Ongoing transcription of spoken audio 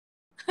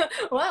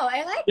Wow,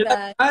 I like You like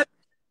that. that?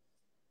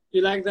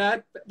 You like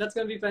that? That's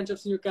gonna be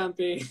Penchop's new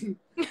campaign.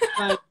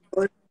 My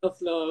word of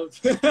love.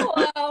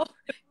 Wow.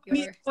 It's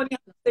You're funny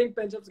how saying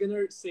Penchop's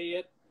gonna say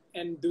it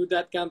and do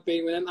that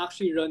campaign when I'm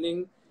actually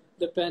running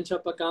the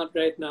Penchop account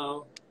right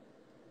now.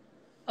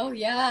 Oh,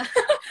 yeah.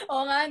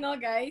 Oo nga, no,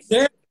 guys?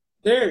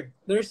 There,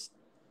 there's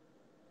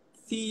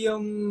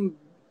Theum,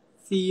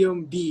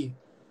 Theum B.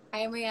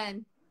 Kaya mo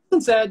yan.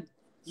 Someone said,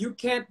 you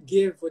can't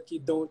give what you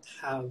don't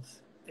have.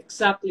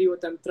 Exactly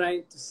what I'm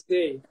trying to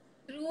say.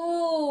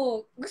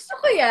 True. Gusto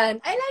ko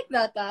yan. I like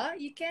that, ah.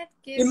 You can't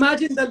give.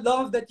 Imagine the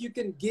love that you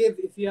can give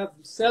if you have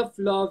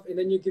self-love and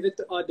then you give it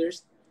to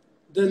others.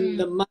 The Mm.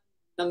 laman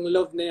ng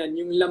love na yan,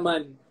 yung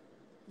laman,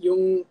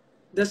 yung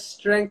the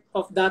strength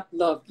of that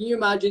love. Can you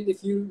imagine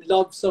if you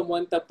love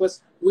someone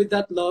tapos with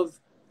that love,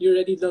 you're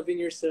already loving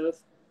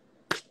yourself?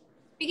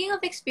 Speaking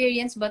of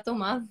experience ba to,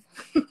 Mav?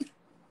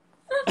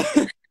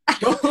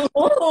 No.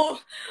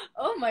 Oh!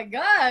 Oh my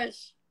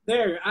gosh!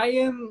 There,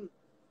 I am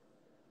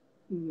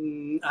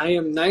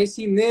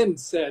Nicey Nin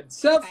said,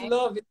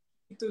 self-love is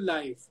key to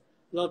life.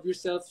 Love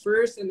yourself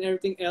first and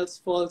everything else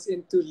falls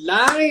into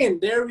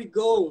line. There we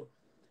go.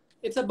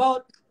 It's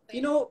about,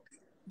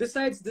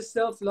 besides the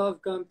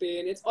self-love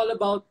campaign, it's all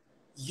about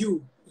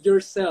you,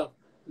 yourself.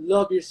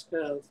 Love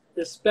yourself.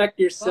 Respect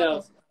Wow.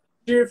 yourself.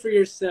 Cheer for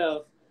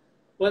yourself.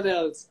 What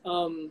else?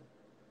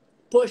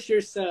 Push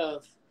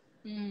yourself.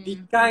 Be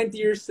Mm. kind to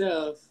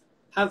yourself.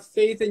 Have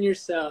faith in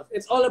yourself.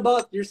 It's all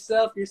about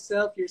yourself,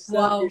 yourself,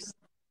 yourself, Wow.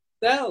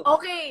 yourself.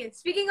 Okay,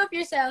 speaking of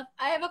yourself,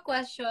 I have a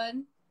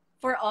question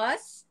for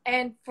us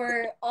and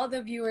for all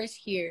the viewers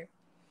here.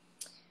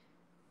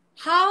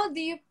 How do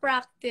you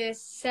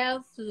practice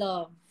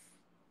self-love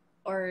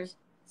or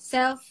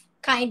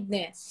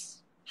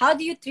self-kindness? How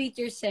do you treat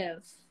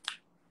yourself?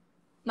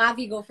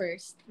 Mavi, go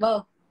first.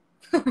 Well,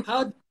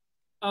 How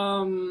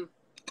um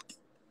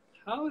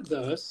how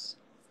does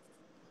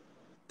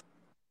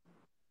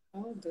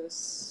how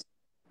does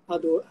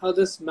how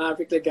does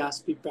Maverick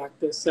Legaspi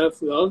practice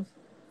self-love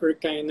or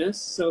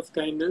kindness,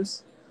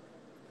 self-kindness?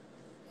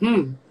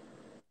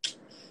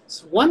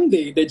 So one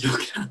day, the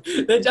joke, I'm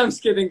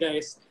just kidding,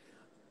 guys.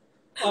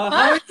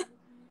 How I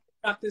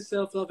practice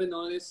self-love and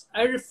all is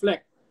I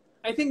reflect.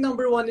 I think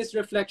number one is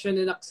reflection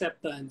and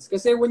acceptance.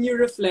 Because when you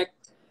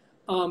reflect,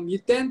 you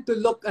tend to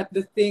look at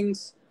the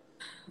things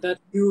that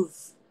you've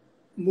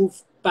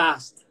moved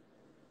past.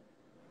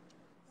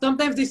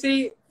 Sometimes they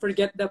say,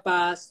 forget the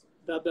past,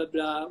 blah, blah,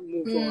 blah,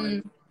 move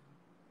on.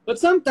 But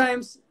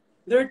sometimes,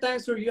 there are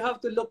times where you have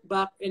to look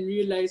back and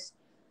realize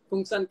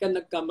kung saan ka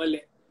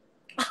nagkamali.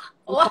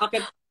 Kung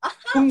bakit,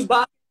 kung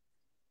bakit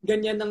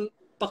ganyan ang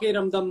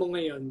pakiramdam mo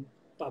ngayon.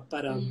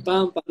 Paparam,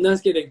 pam, pam. No, I'm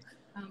kidding.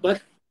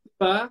 But,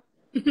 diba?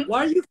 Why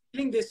are you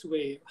feeling this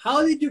way?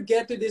 How did you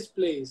get to this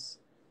place?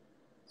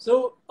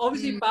 So,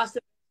 obviously, past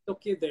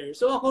took you there.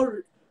 So,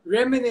 ako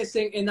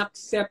reminiscing and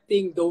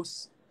accepting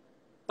those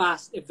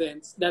past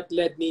events that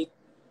led me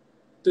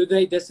to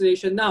the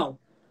destination now.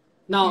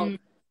 Now,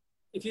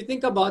 if you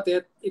think about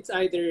it, it's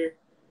either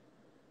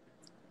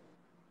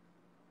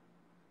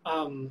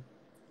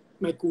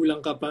may kulang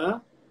ka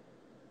pa.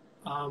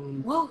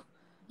 wow.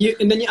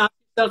 And then you ask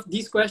yourself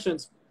these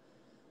questions.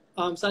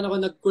 Saan ako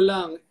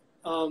nagkulang?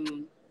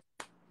 Am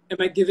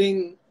I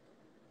giving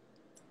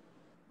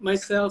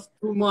myself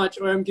too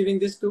much or I'm giving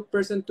this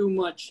person too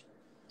much?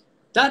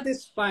 That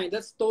is fine.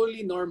 That's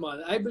totally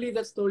normal. I believe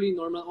that's totally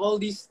normal. All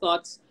these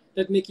thoughts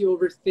that make you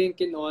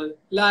overthink and all,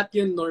 lahat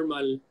yun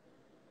normal.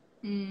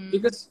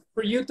 Because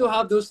for you to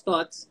have those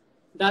thoughts,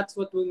 that's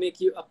what will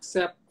make you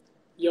accept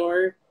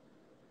your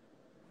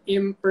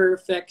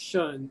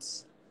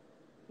imperfections.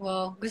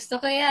 Wow, gusto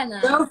ko yan,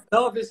 ah.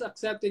 Self-love is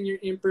accepting your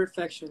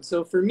imperfections.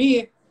 So for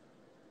me,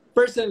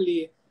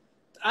 personally,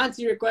 to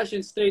answer your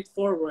question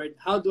straightforward,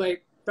 how do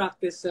I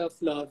practice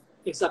self-love?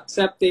 Is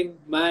accepting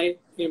my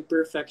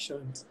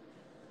imperfections.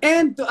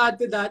 And to add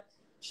to that,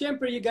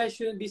 syempre, you guys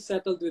shouldn't be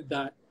settled with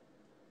that.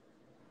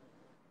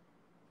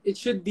 It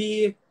should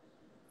be,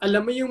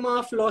 alam mo yung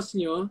mga flaws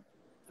nyo,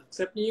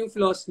 accept nyo yung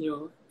flaws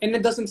nyo, and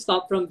it doesn't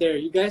stop from there.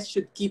 You guys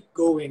should keep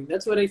going.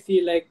 That's what I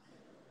feel like.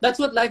 That's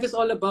what life is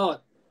all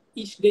about.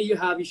 Each day you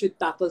have, you should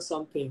tackle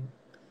something.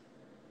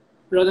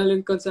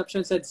 Ronaldin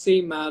Concepcion said,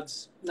 same,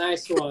 Mavs.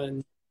 Nice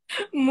one.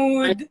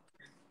 Mood.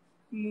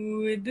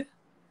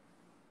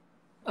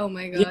 Oh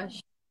my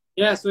gosh.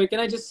 Yeah, so can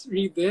I just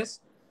read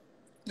this?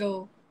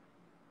 Go.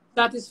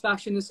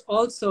 Satisfaction is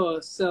also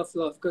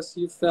self-love because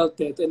you felt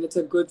it and it's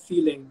a good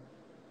feeling.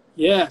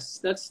 Yes,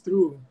 that's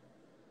true.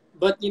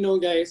 But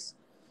guys,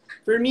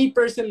 for me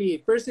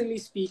personally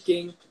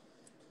speaking,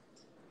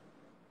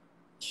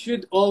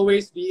 should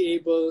always be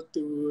able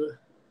to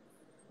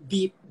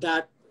beat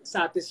that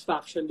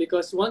satisfaction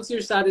because once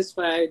you're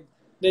satisfied,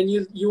 then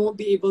you won't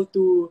be able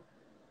to.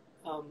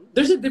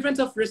 There's a difference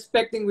of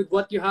respecting with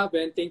what you have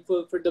and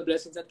thankful for the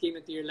blessings that came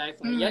into your life.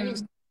 Yan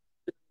yung,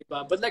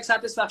 but like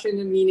satisfaction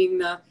in meaning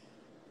na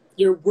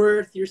your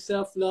worth, your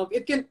self-love,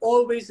 it can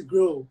always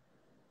grow.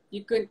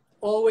 You can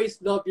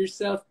always love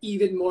yourself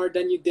even more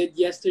than you did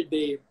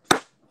yesterday.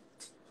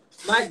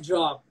 Mic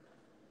drop.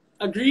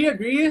 Agree,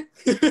 agree.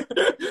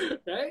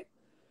 Right?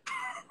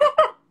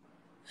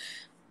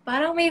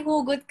 Parang may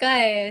hugot ka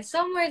eh.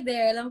 Somewhere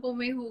there, alam ko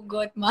may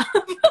hugot, ma'am.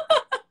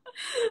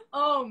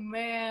 Oh,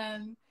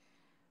 man.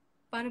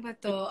 Paano ba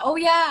to? Oh,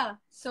 yeah.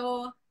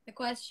 So, the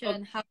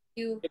question, how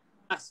you...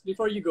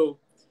 Before you go,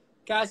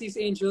 Cassy's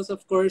Angels,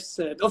 of course,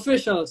 said,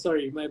 official,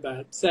 sorry, my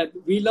bad, said,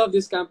 we love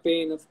this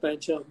campaign of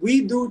Pencha.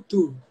 We do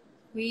too.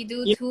 We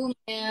do You, too,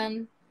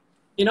 man.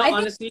 you know, I think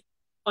honestly,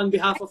 on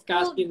behalf I of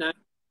told... Cassie and I,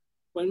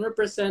 when we're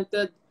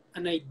presented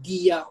an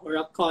idea or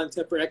a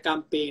concept or a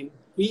campaign,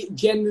 we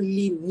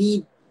genuinely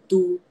need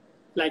to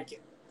like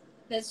it.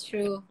 That's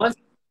true. Once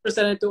it's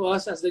presented to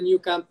us as the new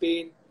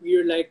campaign,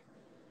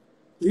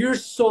 we're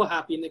so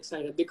happy and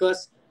excited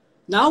because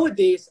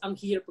nowadays, ang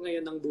hirap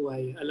ngayon ng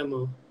buhay, alam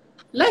mo.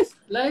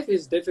 Life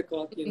is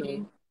difficult, you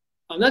know.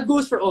 Mhm. That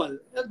goes for all.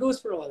 That goes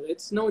for all.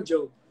 It's no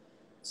joke.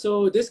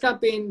 So this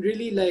campaign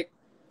really like,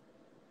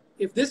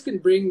 if this can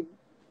bring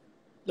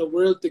the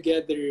world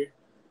together,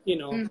 you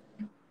know, Mm.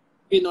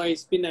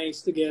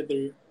 Pinoy's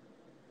together,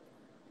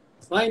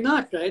 why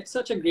not, right?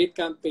 Such a great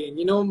campaign.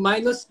 You know,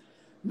 minus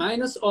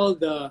all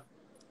the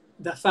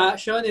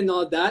fashion and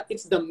all that,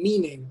 it's the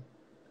meaning.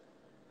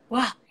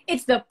 Wow,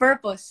 it's the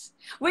purpose.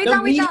 Wait The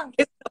lang, wait meaning lang.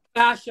 is the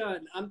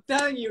fashion. I'm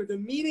telling you, the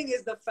meaning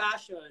is the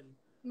fashion.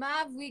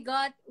 Mav, we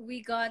got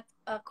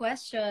a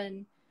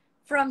question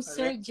from All right.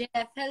 Sir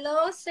Jeff.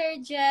 Hello, Sir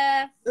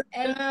Jeff. Sir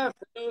And Jeff.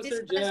 Hello, this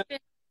Sir Jeff. question,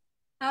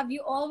 have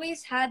you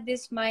always had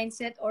this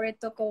mindset or it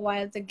took a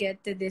while to get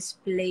to this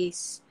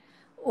place?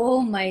 Oh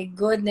my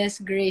goodness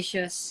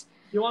gracious.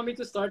 You want me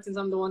to start since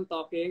I'm the one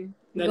talking?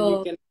 Then you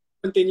Go. can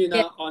continue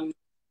Yeah, now on.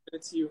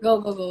 It's you.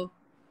 go, go, go.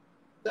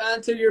 To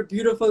answer your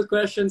beautiful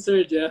question,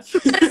 Sir Jeff.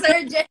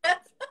 Sir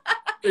Jeff.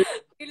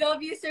 We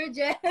love you, Sir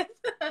Jeff.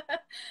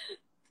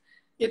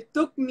 It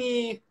took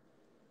me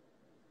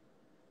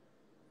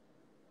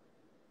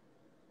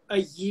a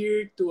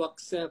year to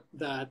accept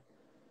that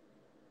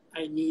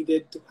I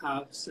needed to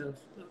have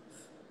self-love.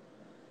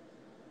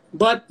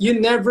 But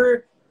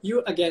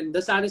again,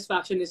 the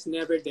satisfaction is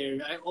never there.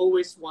 I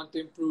always want to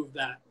improve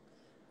that.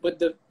 But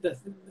the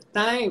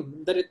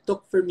time that it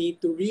took for me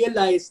to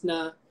realize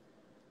na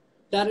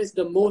that is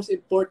the most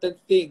important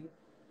thing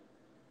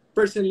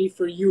personally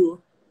for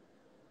you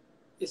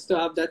is to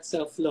have that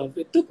self-love.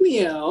 It took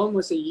me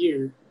almost a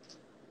year,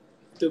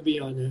 to be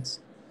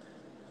honest.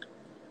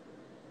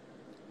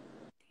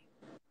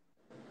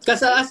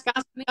 Because as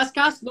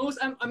Cass knows,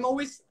 I'm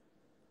always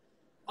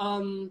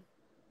I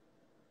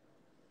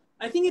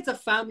think it's a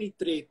family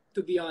trait,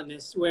 to be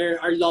honest, where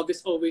our love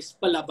is always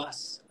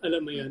palabas.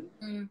 Alam mo yun?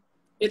 Mm,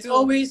 It's true.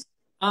 always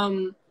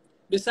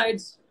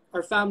besides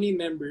our family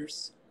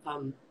members.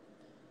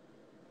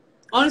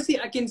 Honestly,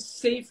 I can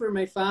say for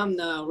my fam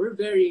now, we're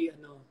very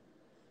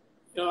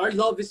our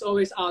love is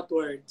always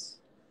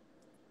outwards.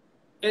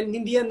 And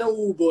hindi yan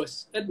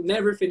nauubos. It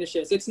never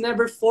finishes. It's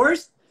never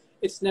forced.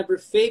 It's never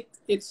faked.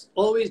 It's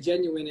always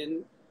genuine.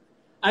 And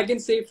I can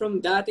say from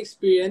that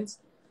experience,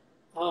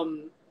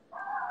 um,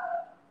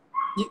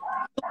 you,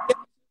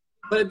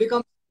 but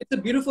it's a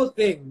beautiful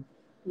thing.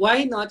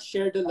 Why not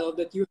share the love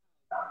that you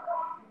have?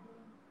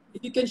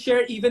 If you can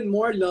share even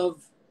more love,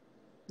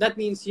 that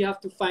means you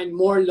have to find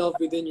more love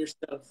within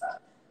yourself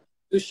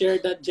to share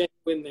that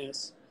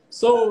genuineness.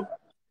 So,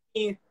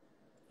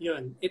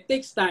 yun, it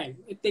takes time.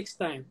 It takes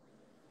time.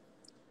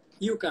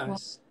 You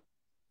guys.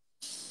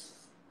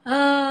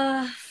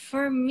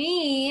 For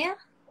me,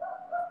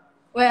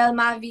 well,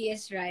 Mavi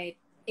is right.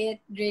 It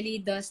really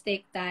does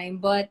take time,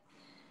 but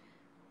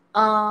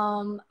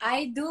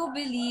I do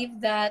believe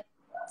that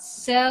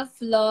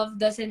self-love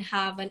doesn't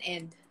have an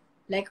end.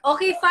 Like,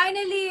 okay,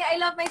 finally, I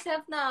love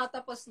myself now,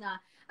 tapos na.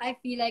 I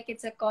feel like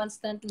it's a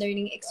constant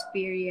learning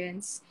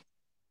experience.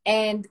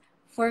 And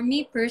for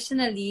me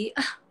personally,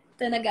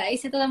 ito na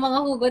guys, ito na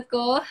mga hugot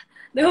ko.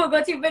 The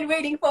hugot you've been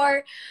waiting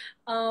for.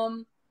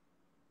 Um,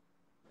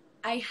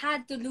 I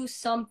had to lose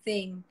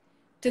something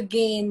to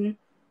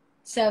gain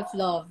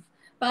self-love.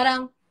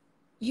 Parang,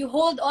 you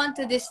hold on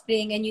to this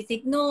thing and you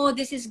think, no,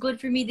 this is good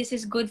for me, this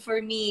is good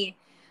for me.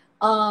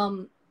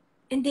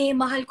 Hindi,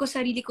 mahal ko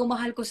sarili ko,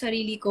 mahal ko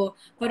sarili ko.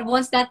 But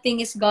once that thing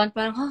is gone,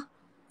 parang,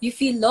 you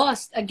feel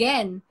lost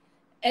again.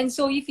 And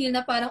so you feel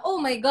na parang, oh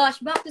my gosh,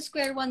 back to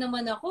square one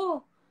naman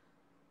ako.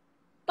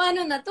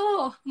 Paano na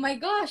to? Oh my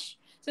gosh.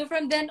 So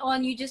from then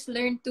on, you just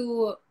learn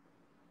to,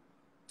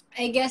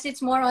 I guess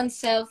it's more on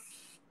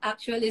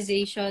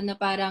self-actualization na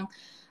parang,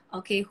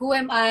 okay, who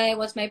am I?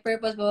 What's my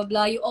purpose? Blah, blah,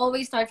 blah. You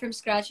always start from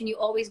scratch and you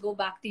always go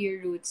back to your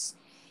roots.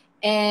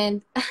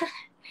 And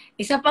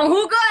isa pang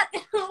hugot!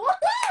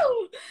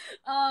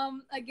 Woohoo!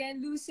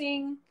 Again,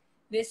 losing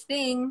this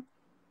thing,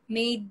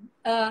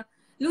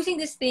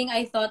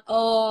 I thought,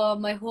 oh,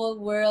 my whole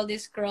world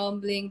is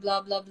crumbling,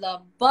 blah, blah,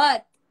 blah.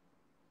 But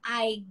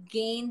I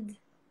gained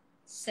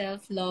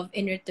self-love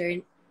in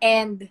return.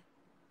 And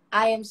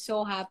I am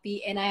so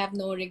happy and I have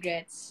no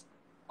regrets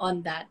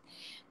on that.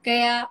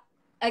 Kaya,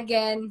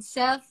 again,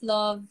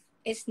 self-love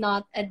is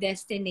not a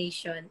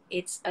destination.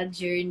 It's a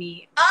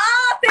journey.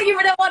 Ah! Thank you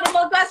for that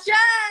wonderful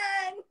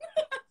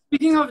question!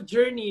 Speaking of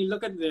journey,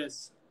 look at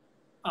this.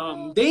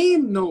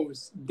 Dane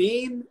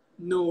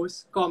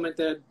knows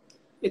commented,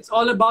 it's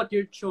all about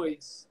your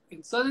choice.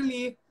 And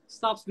suddenly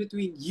stops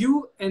between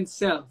you and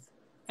self.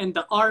 And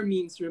the R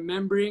means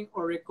remembering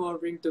or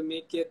recovering to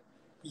make it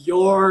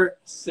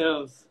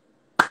yourself.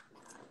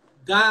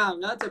 Damn,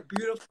 that's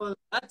beautiful.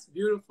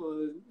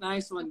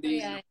 Nice one,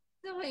 Daisy. Ayan.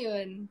 Ano ba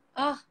yun?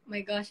 Oh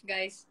my gosh,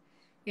 guys.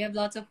 We have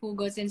lots of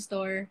hugos in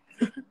store.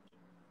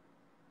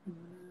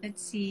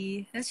 Let's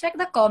see. Let's check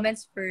the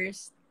comments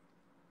first.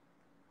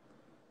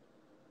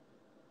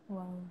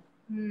 Wow.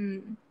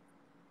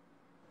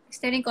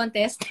 Extending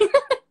contest.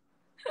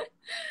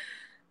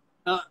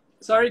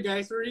 Sorry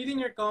guys, we're reading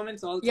your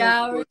comments also.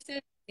 Yeah, we're still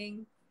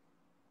reading.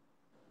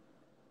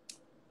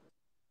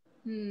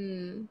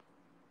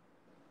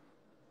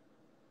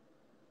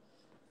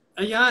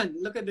 Ayan,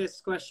 look at this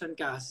question,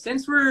 Cass.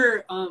 Since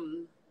we're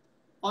on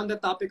the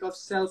topic of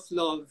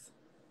self-love,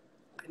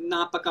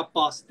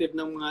 napaka-positive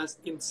ng mga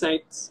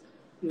insights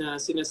na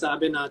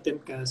sinasabi natin,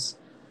 Cass.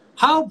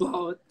 How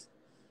about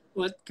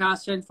what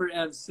Cass and for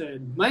Ev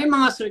said? May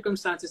mga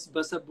circumstances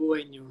ba sa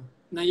buhay nyo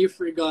na you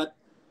forgot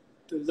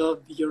to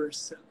love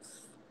yourself?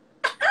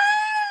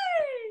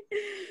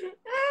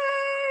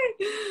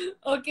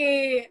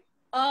 Okay.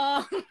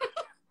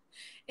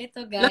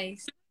 Ito,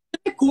 guys.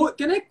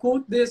 Can I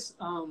quote this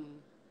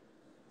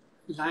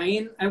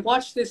line? I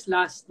watched this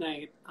last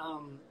night.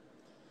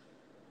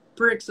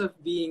 Perks of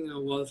being a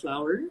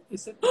wallflower.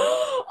 Is it?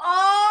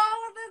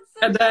 Oh, that's so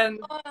And then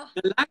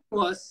the line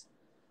was,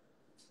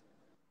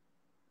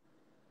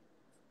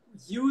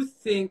 you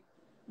think,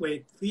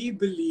 wait, we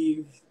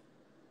believe.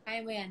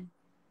 Kaya mo yan.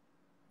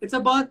 It's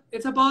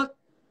about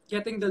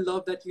getting the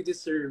love that you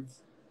deserve.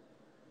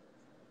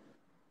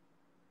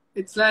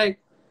 It's like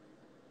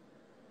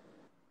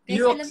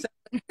you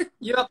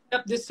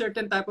accept this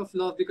certain type of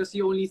love because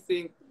you only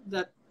think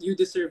that you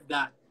deserve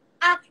that.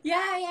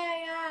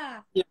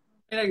 Yeah. Yeah,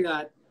 like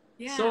that.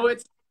 Yeah. So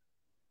it's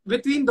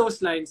between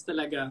those lines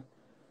talaga.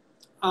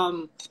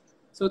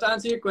 So to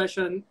answer your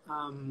question,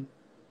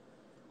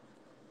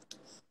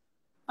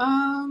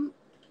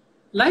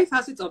 life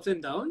has its ups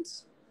and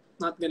downs.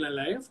 Not gonna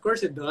lie, of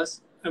course it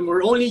does. And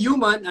we're only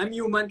human. I'm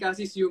human.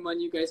 Cassy's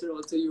human. You guys are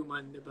also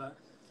human, diba?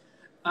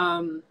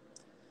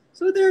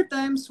 So there are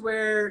times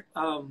where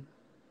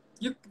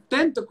you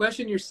tend to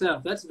question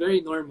yourself. That's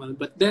very normal.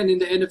 But then in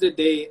the end of the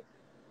day,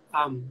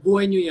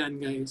 buhay nyo yan,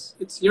 guys.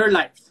 It's your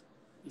life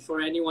before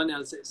anyone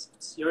else's.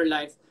 It's your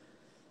life.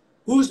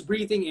 Who's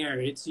breathing air?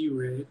 It's you,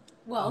 right?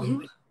 Wow.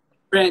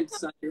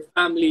 Friends, your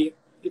family,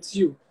 it's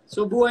you.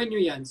 So buhay nyo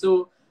yan.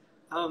 So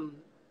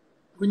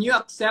when you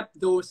accept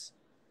those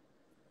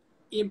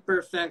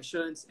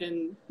imperfections,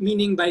 and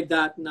meaning by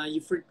that na you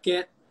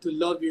forget to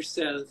love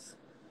yourself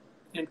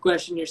and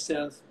question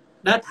yourself,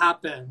 that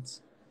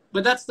happens.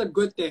 But that's the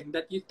good thing,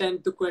 that you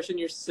tend to question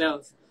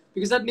yourself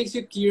because that makes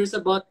you curious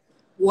about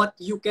what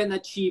you can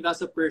achieve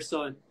as a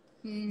person.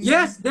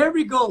 Yes, there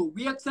we go.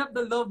 We accept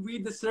the love we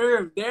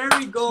deserve. There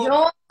we go.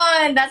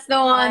 Yun! That's the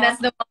one. That's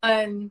the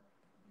one.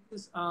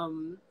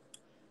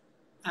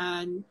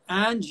 And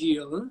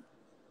Angel,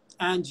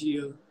 I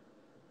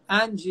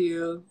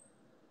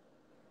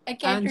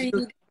can't read.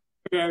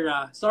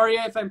 Pereira. Sorry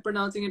if I'm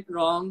pronouncing it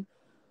wrong.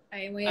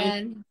 Kaya mo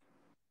yan.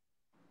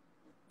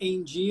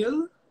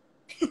 Angel?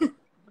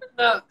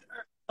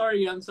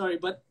 I'm sorry,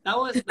 but that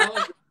was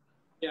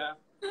yeah.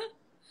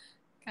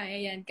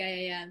 Kaya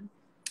yan.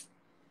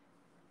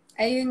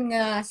 Ayun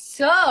nga.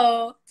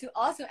 So, to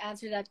also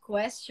answer that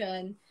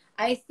question,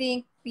 I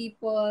think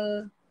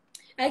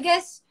I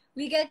guess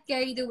we get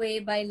carried away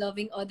by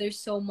loving others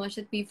so much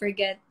that we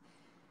forget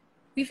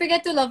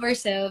to love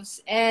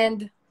ourselves.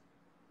 And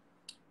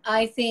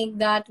I think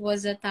that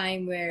was a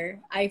time where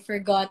I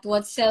forgot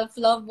what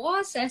self-love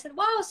was. I said,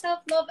 wow,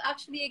 self-love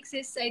actually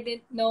exists. I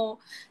didn't know.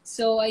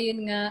 So,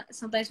 ayun nga,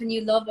 sometimes when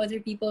you love other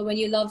people, when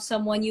you love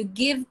someone, you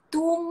give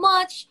too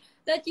much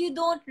that you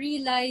don't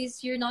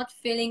realize you're not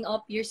filling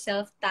up your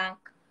self-love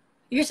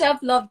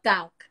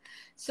tank.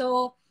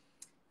 So,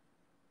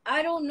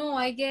 I don't know,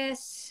 I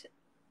guess,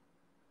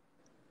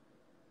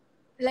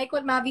 like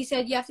what Mavi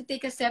said, you have to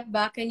take a step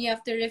back and you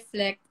have to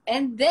reflect.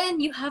 And then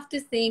you have to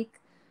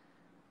think,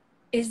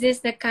 is this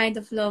the kind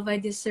of love I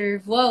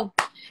deserve? Wow.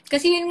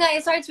 Kasi yun nga,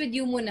 it starts with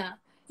you muna.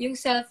 Yung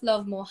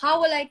self-love mo. How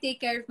will I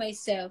take care of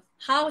myself?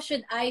 How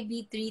should I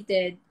be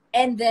treated?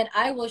 And then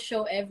I will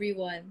show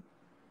everyone,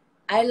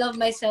 I love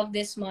myself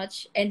this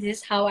much and this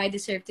is how I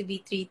deserve to be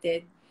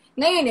treated.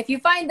 Ngayon, if you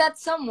find that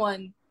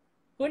someone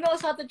who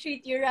knows how to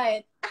treat you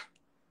right,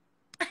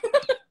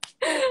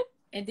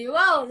 edi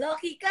wow,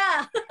 lucky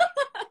ka!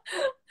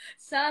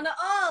 Sana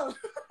all!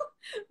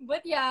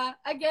 But yeah,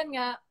 again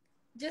nga,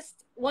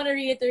 just want to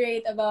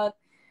reiterate about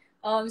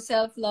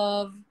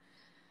self-love.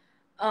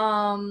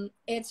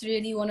 It's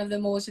really one of the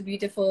most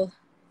beautiful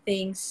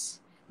things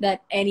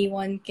that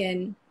anyone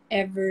can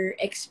ever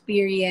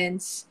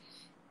experience.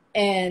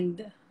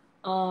 And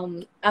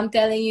I'm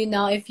telling you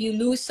now, if you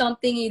lose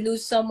something, you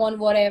lose someone,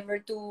 whatever,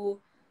 to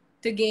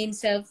gain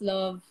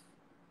self-love,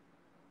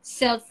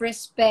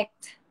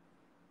 self-respect,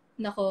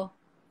 nako,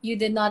 you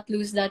did not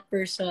lose that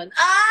person.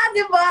 Ah,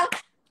 di ba?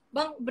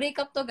 Bang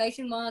breakup to guys,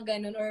 yung mga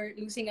ganun, or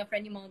losing a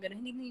friend, yung mga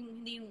ganun.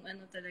 Hindi yung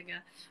ano talaga.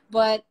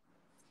 But,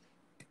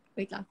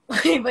 wait lang.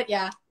 But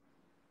yeah.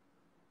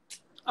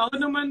 Ako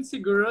naman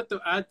siguro to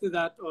add to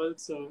that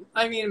also.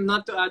 I mean,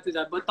 not to add to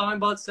that, but talking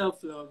about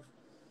self-love.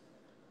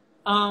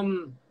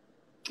 Um,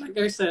 like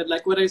I said,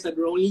 like what I said,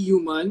 we're only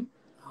human.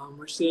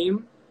 We're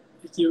same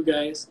like you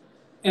guys,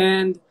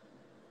 and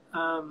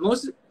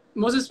most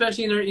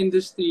especially in our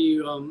industry,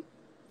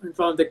 in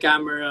front of the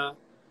camera,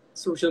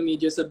 social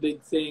media is a big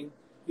thing.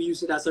 We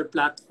use it as our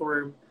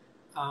platform.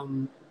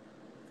 Um,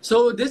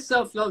 so this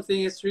self-love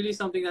thing is really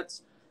something that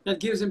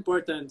gives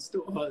importance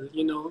to all.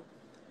 You know,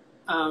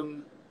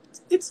 um,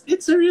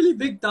 it's a really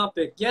big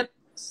topic. Yet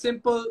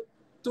simple,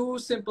 two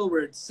simple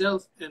words: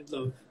 self and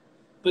love.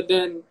 But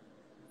then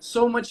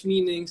so much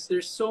meanings.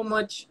 There's so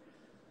much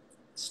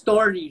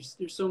stories.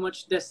 There's so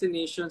much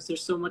destinations.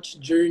 There's so much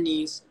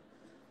journeys.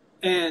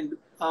 And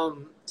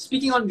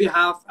speaking on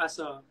behalf as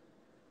a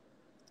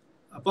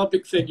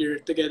public figure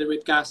together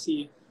with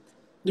Cassie,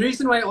 the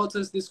reason why I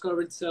also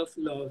discovered self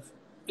love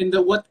and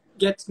the what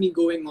gets me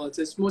going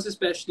also is most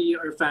especially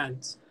our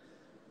fans.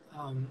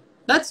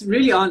 That's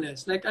really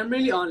honest. Like I'm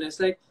really honest.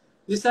 Like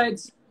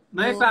besides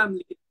my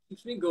family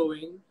keeps me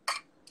going,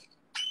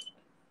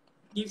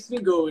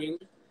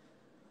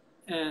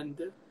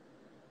 and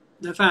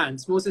the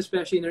fans, most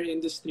especially in our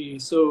industry.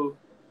 So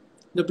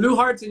the blue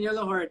hearts and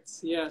yellow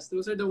hearts, yes,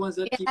 those are the ones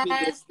that keep me going.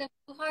 Yes, the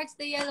blue hearts,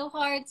 the yellow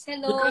hearts.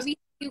 Hello, Because we see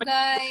you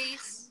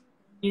guys.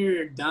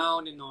 you're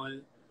down and all,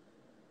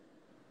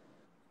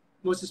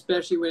 most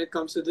especially when it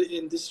comes to the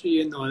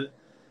industry and all,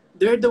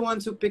 they're the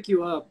ones who pick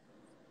you up.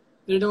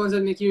 They're the ones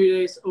that make you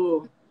realize,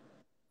 oh,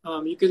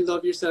 you can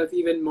love yourself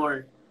even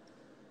more.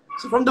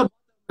 So from the bottom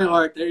of my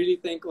heart, I really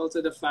thank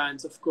also the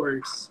fans, of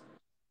course.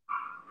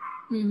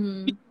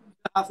 Mm-hmm.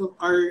 Half of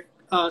our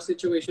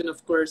situation,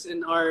 of course,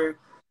 and our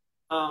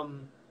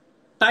um,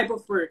 type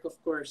of work,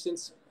 of course,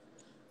 since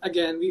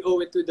again we owe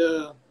it to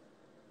the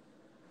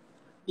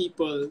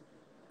people,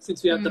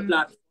 since we have the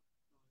platform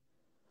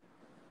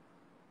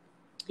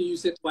to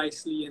use it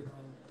wisely and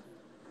all.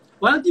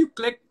 Why don't you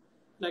click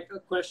like a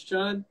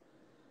question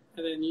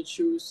and then you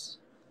choose?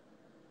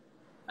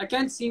 I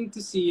can't seem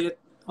to see it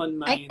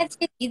on I mine. can't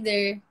see it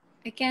either.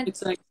 I can't.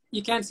 It's like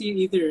you can't see it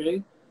either,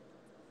 right?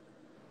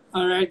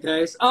 All right,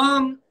 guys.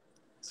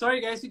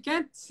 Sorry, guys, we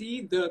can't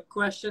see the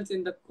questions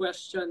in the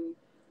question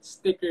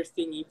sticker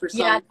thingy for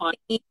Yeah. some.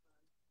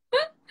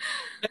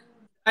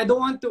 I don't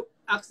want to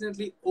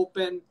accidentally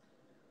open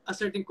a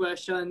certain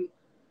question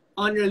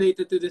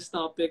unrelated to this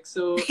topic,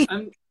 so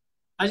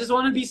I just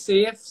want to be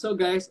safe. So,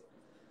 guys,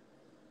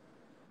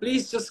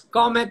 please just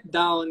comment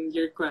down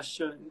your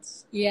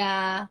questions.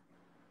 Yeah.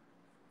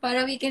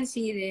 Para we can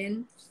see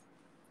then.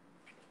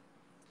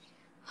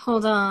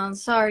 Hold on.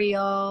 Sorry,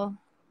 y'all.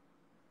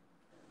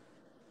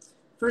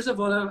 First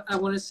of all, I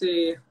want to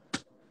say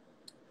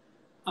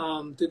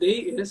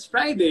today is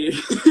Friday.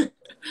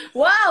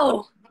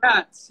 Wow!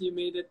 Congrats, you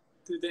made it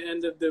to the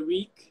end of the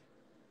week.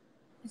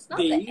 It's not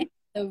the end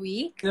of the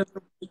week. End of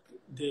the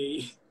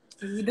weekday.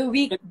 The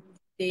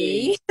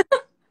weekday.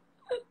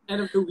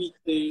 End of the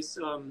weekdays.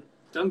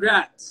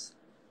 Congrats,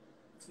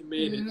 you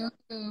made it.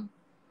 Mm-hmm.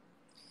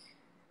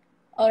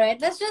 All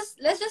right, let's just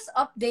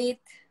update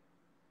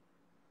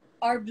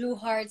our blue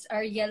hearts,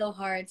 our yellow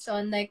hearts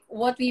on like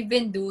what we've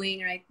been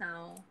doing right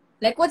now.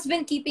 Like what's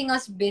been keeping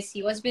us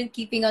busy, what's been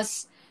keeping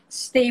us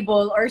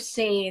stable or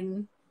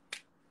sane.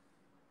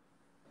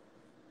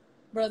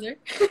 Brother?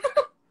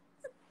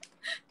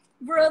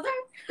 Brother?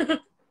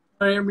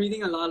 Sorry, I'm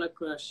reading a lot of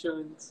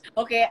questions.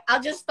 Okay,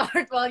 I'll just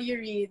start while you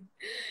read.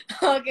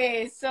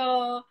 Okay,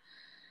 so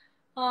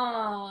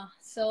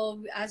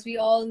as we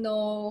all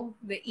know,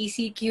 the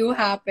ECQ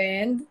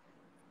happened,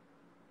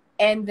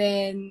 and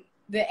then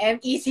the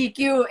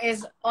MECQ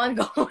is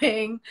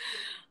ongoing.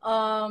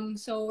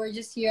 So we're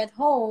just here at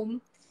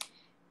home,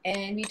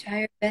 and we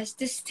try our best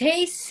to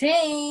stay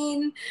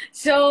sane.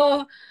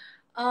 So,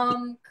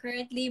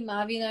 currently,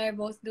 Mavi and I are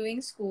both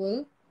doing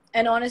school,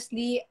 and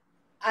honestly,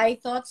 I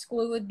thought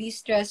school would be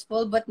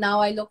stressful, but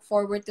now I look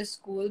forward to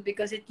school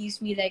because it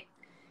keeps me like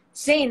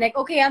sane. Like,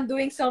 okay, I'm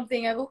doing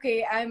something. Like,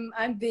 okay,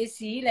 I'm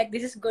busy. Like,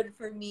 this is good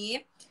for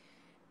me,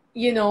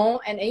 you know.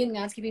 And ayun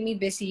nga, it's keeping me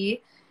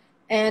busy.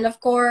 And of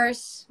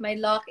course, my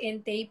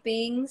lock-in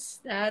tapings,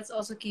 that's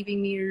also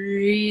keeping me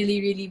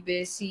really, really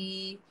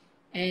busy.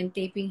 And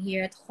taping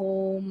here at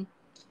home.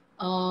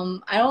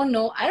 I don't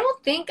know. I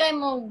don't think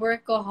I'm a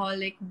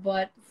workaholic,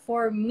 but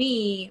for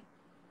me,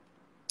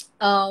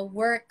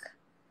 work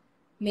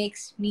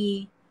makes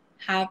me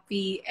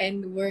happy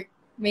and work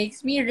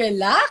makes me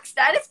relax.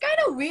 That is kind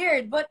of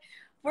weird, but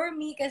for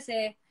me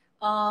kasi,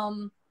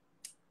 I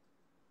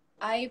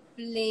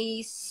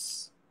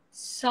place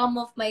some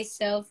of my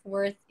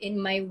self-worth in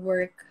my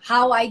work,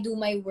 how I do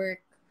my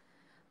work.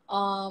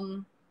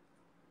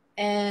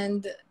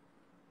 And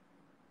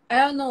I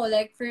don't know,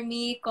 like for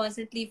me,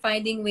 constantly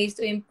finding ways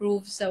to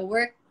improve sa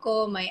work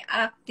ko, my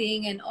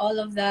acting and all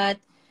of that,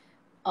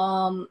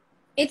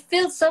 it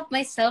fills up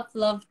my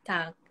self-love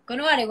tank.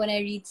 kunwari, when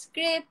I read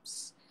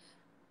scripts,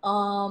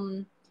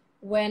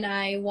 when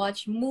I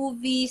watch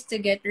movies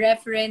to get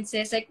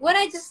references, like when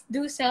I just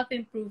do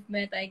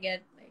self-improvement, I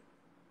get like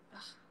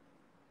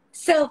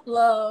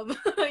self-love.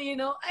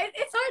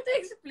 It's hard to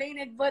explain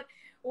it, but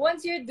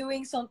once you're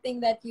doing something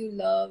that you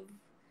love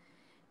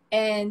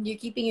and you're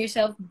keeping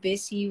yourself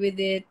busy with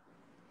it,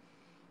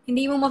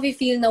 hindi mo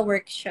mafe-feel na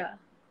work siya.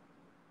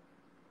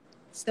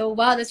 So,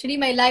 wow, that's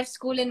really my life,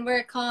 school, and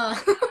work, huh?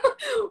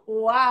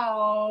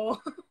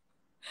 Wow.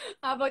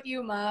 How about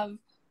you, Mav?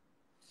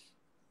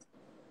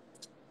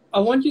 I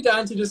want you to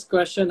answer this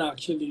question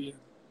actually.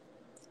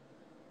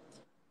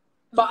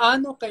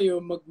 Paano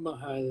kayo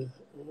magmahal?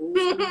 Oh.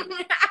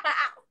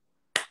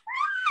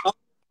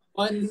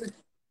 On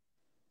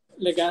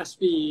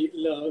Legaspi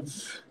love.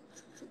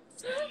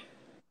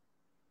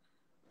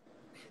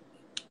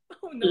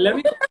 Oh,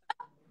 no.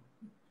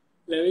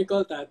 Let me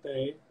call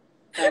Tatay.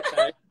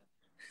 Tatay.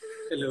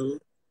 Hello.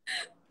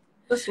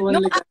 Just one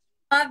No,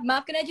 Legaspi.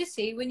 Mav, can I just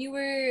say,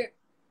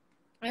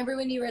 remember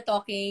when you were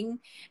talking,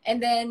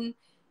 and then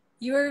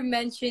you were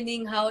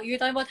mentioning you're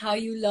talking about how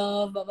you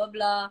love, blah, blah,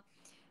 blah.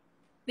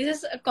 This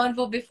is a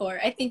convo before.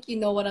 I think you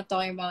know what I'm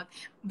talking about.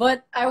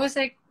 But I was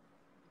like,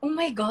 oh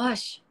my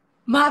gosh,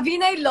 Mavi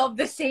and I love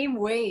the same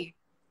way.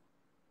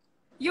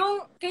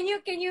 Can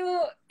you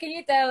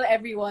tell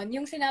everyone,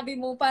 yung sinabi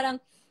mo parang,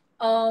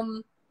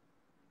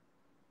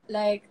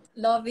 like,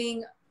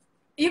 loving,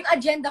 yung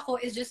agenda ko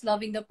is just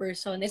loving the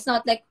person. It's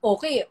not like,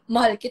 okay,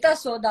 mahal kita,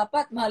 so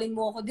dapat mahalin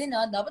mo ako din,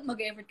 dapat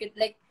mag-effort kita.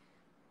 Like,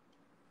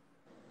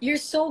 you're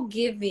so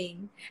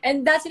giving.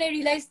 And that's when I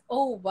realized,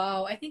 oh,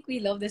 wow, I think we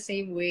love the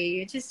same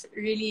way. It's just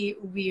really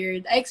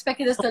weird. I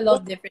expected us to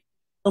love different.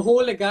 The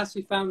whole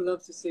Legaspi fam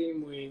loves the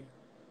same way.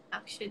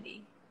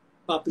 Actually.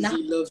 Papa Z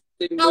loves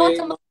the same Tawag way.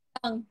 sa mga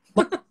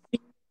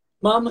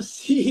Mama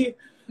C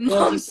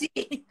Mom loves C.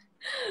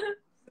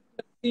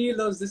 C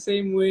loves the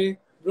same way.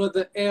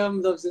 Brother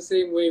M loves the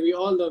same way. We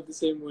all love the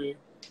same way.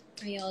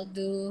 We all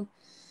do.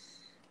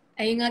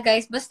 Ayun nga,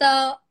 guys.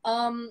 Basta,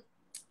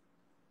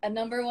 a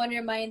number one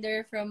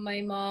reminder from my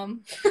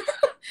mom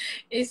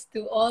is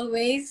to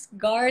always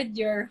guard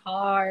your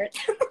heart.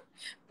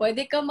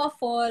 Pwede ka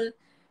ma-fall,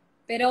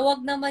 pero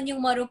wag naman yung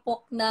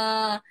marupok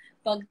na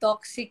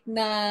pag-toxic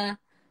na,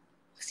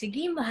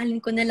 sige, mahalin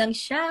ko na lang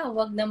siya.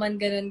 Wag naman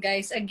ganun,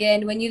 guys.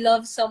 Again, when you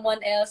love someone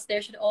else,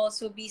 there should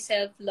also be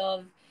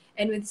self-love.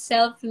 And with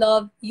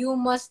self-love, you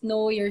must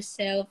know your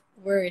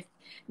self-worth.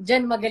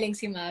 Diyan magaling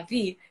si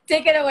Mavi.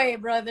 Take it away,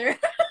 brother.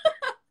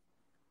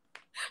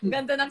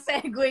 Ganda ng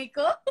segue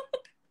ko.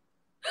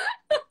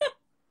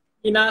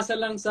 Inasa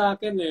lang sa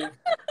akin eh.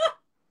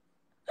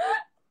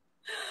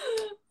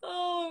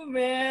 Oh,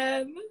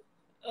 man.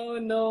 Oh,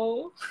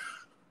 no.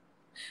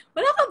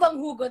 Wala ka bang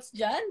hugots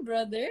dyan,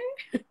 brother?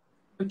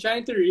 I'm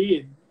trying to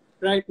read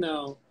right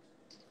now.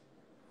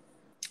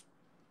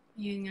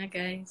 Yun nga,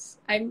 guys.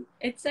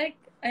 It's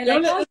like, I You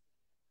like know,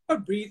 how... a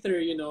breather,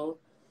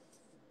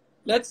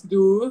 Let's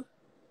do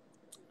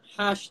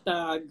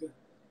hashtag.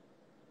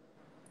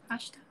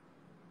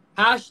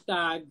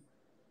 Hashtag.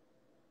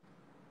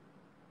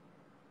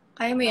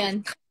 Kaya mo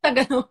yan.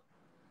 Tagano.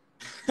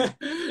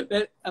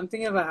 I'm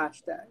thinking of a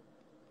hashtag.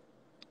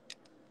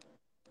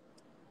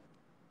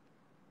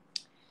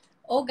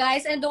 Oh,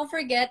 guys, and don't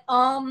forget,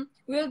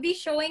 we'll be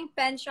showing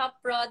pen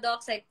shop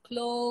products like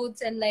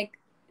clothes and like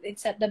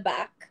it's at the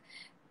back,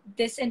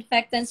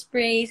 disinfectant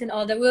sprays and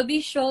all that. We'll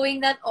be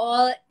showing that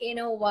all in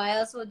a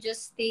while, so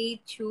just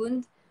stay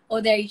tuned.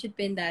 Oh, there, you should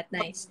pin that.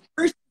 Nice.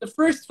 The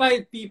first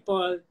 5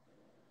 people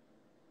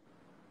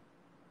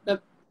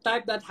that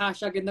type that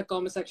hashtag in the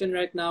comment section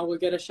right now will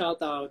get a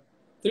shout out.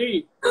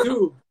 3,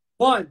 2,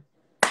 1,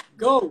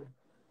 go!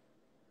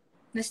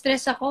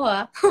 Na-stress ako,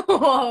 ah.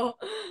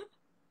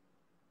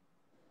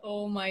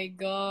 Oh my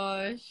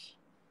gosh.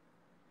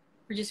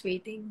 We're just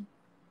waiting.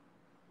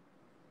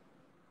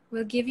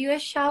 We'll give you a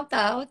shout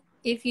out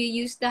if you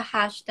use the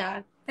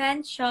hashtag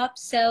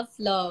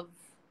 #PenShopSelfLove.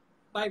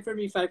 5 for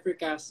me, 5 for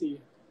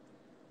Cassy.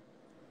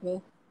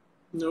 Go.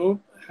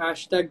 No,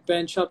 hashtag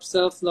penshop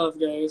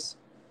self-love, guys.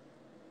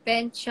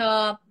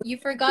 Penshop. You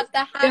forgot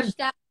the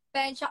hashtag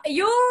Penshop.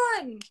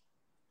 Yun!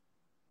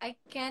 I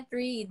can't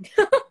read.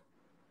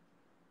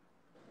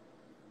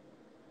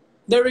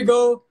 There we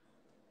go.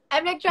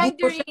 I'm like trying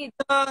to read.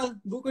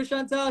 Buko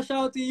Chantal, shout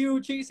out to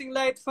you. Chasing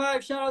Light 5,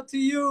 shout out to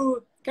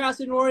you. Cass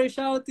and Rory,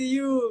 shout out to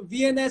you.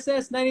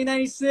 VNSS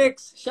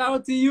 1996, shout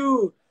out to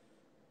you.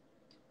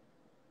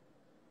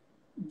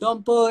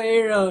 Dumple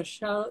Era,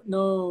 shout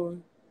no.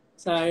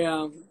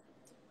 Sayang.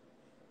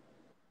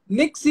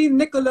 Nixie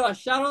Nicola,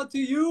 shout out to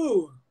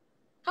you.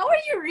 How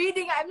are you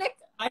reading? I'm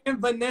like, I am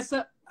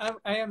Vanessa.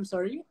 I am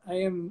sorry.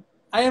 I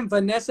am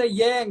Vanessa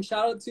Yang.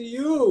 Shout out to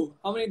you.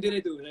 How many did I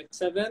do? Like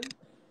 7?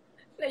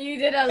 you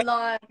did a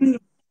lot.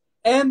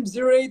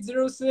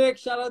 M0806.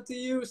 Shout out to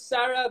you.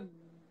 Sarah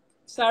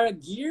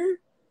Gear?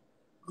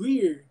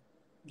 Gear?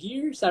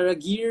 Sarah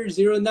Gear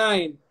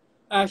 09.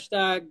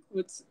 Hashtag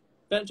what's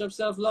Bench of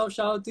Self-Love.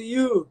 Shout out to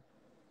you.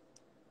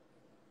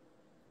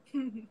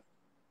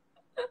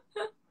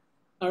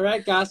 All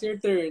right, Cass,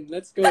 your turn.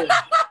 Let's go.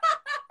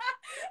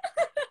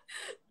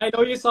 I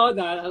know you saw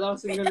that. I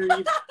wasn't gonna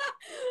read.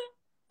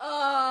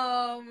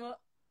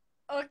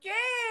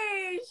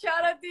 Okay.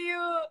 Shout out to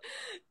you,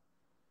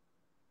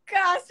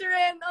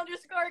 Catherine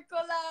underscore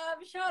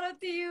collab. Shout out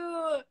to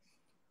you,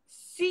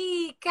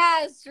 C.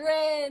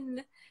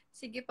 Catherine.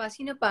 Sige pa,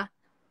 sino pa?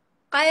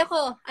 Kaya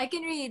ko. I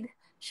can read.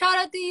 Shout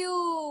out to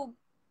you,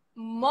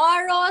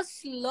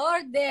 Maros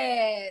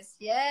Lourdes.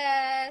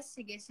 Yes.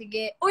 Sige,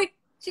 sige. Uy,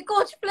 si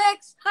Coach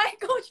Flex. Hi,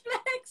 Coach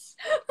Flex.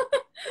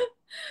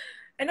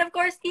 And of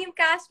course, Team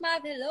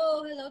Casmat.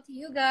 Hello. Hello to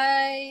you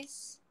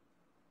guys.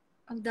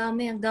 Ang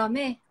dami, ang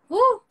dami.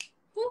 Woo!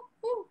 Woo!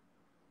 Woo!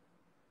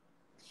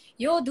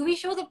 Yo, do we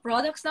show the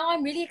products now?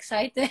 I'm really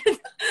excited.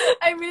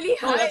 I'm really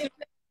hyped.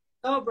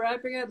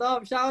 Wrapping it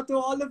up. Shout out to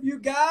all of you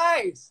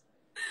guys.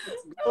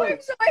 Let's Oh, go.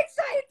 I'm so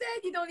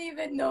excited. You don't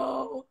even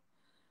know.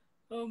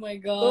 Oh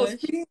my So gosh.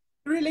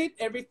 relate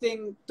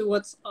everything to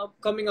what's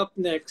coming up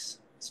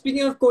next.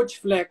 Speaking of Coach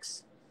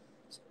Flex,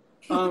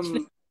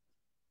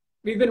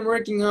 we've been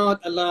working out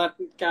a lot,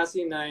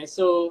 Cassie and I.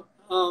 So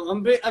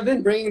I've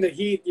been bringing the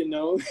heat, you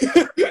know.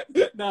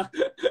 no,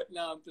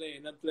 I'm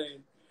playing.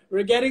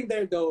 We're getting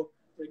there though.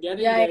 We're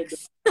getting there.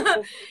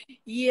 Though.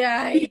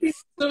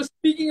 Yikes. So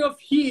speaking of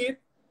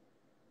heat.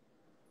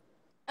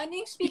 Ano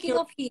yung speaking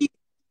of heat?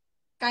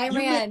 Kaya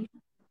mo yan.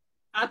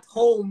 At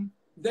home,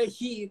 the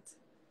heat.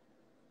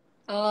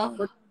 Oh.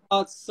 We're talking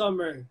about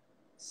summer.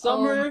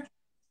 Summer,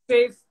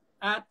 safe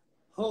at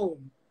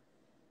home.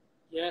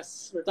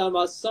 Yes, we're talking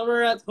about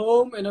summer at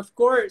home. And of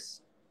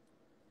course,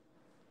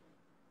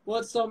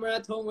 what's summer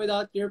at home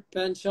without your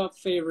pen shop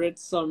favorite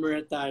summer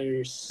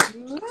attires?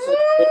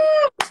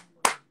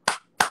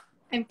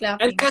 I'm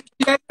clapping. And you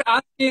guys are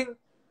asking,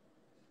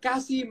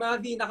 Cassy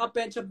Mavy,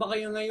 naka-pen shop ba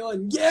kayo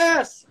ngayon?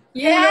 Yes!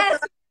 Yes!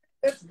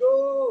 Let's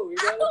go! We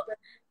got a pen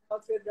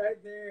outfit right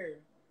there.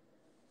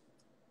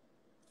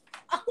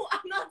 Oh,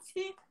 I'm not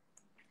seeing.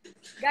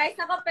 Guys,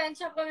 naka-pen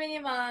shop kami ni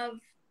Mav.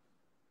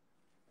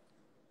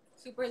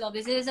 Super love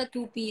this. It is a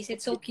two-piece.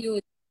 It's so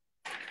cute.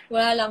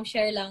 Wala lang,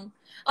 share lang.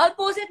 I'll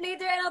post it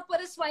later and I'll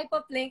put a swipe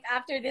up link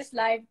after this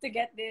live to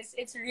get this.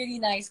 It's really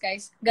nice,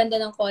 guys. Ganda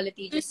ng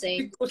quality, just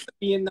saying. Ko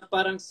sabihin na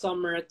parang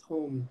summer at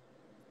home.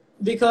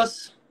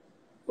 Because,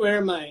 where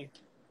am I?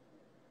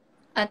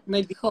 At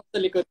may home. Sa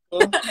likod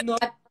ko? No.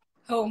 At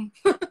home.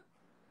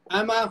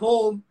 I'm at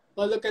home.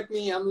 Oh, look at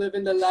me. I'm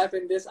living the life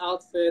in this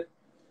outfit.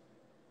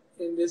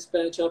 In this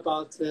pen shop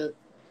outfit.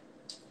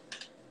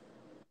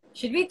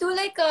 Should we do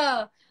like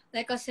a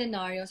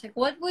scenario? Like,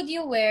 what would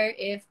you wear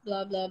if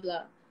blah, blah,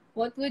 blah?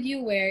 What would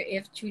you wear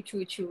if choo,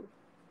 choo, choo?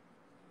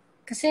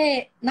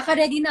 Kasi,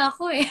 naka-ready na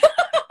ako eh.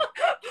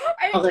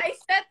 I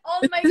set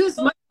all my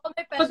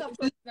pen shop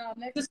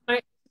na. This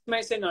is my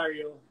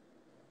scenario.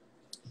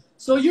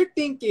 So, you're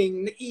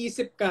thinking,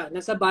 naiisip ka,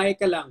 nasa bahay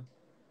ka lang,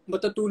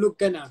 matutulog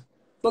ka na.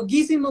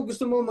 Pag-gising mo,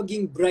 gusto mo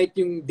maging bright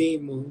yung day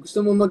mo.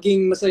 Gusto mo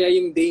maging masaya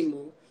yung day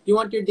mo. You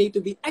want your day to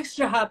be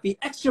extra happy,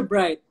 extra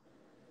bright.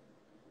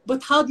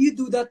 But how do you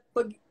do that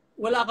pag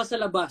wala ka sa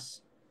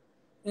labas?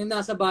 And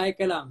nasa bahay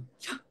ka lang.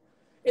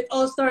 It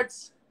all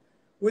starts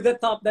with the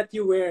top that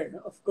you wear,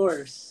 of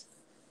course.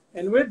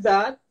 And with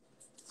that,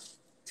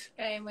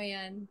 kaya mo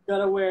yan.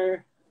 Gotta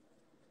wear.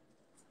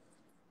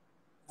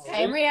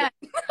 Kaya mo yan.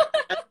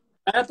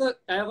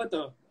 Kaya ko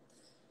to.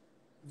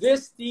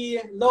 This tee,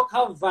 look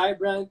how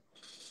vibrant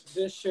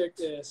this shirt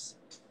is.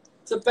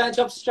 It's a pen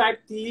shop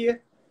striped tee.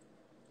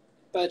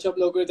 Pen shop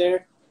logo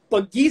there.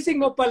 Pag-gising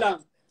mo pa lang.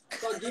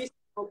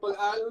 Pag-gising mo,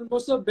 pag-alon mo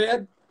sa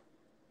bed,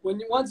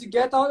 once you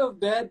get out of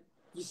bed,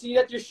 you see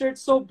that your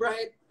shirt's so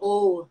bright.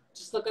 Oh,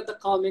 just look at the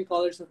calming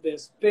colors of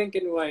this. Pink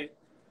and white.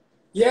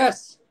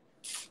 Yes!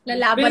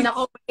 Lalaban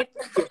ako.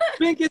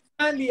 Pink is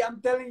manly. I'm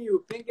telling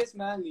you, pink is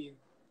manly.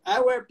 I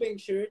wear pink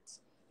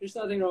shirts. There's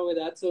nothing wrong with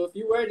that. So if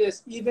you wear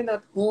this, even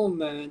at home,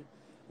 man,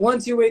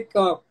 once you wake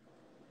up,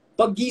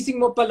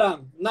 pag-gising mo pa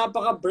lang,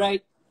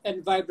 napaka-bright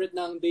and vibrant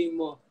na ang day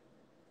mo.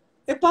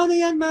 Eh, paano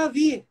yan,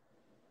 Mavi?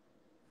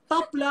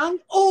 Top lang?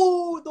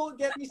 Oh, don't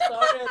get me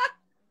started.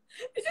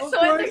 This is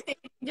so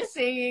entertaining, just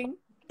saying.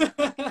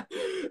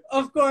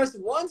 Of course,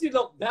 once you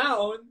look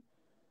down,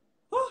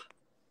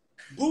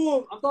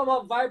 boom! I'm talking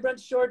about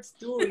vibrant shorts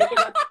too. Look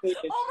at that fade.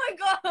 Oh my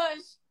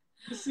gosh!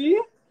 You see?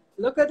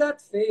 Look at that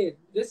fade.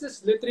 This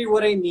is literally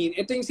what I mean.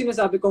 Ito yung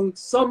sinasabi kong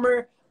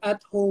summer at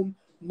home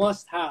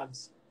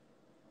must-haves.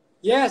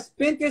 Yes,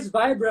 pink is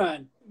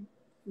vibrant.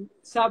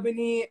 Sabi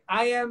ni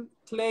I am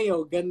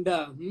Cleo,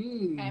 ganda.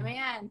 Kaya mo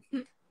yan.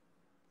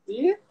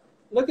 See?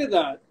 Look at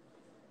that.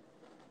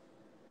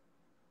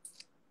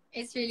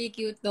 It's really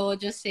cute though,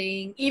 just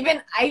saying. Even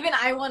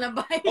I wanna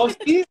buy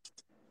it.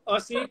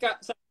 See,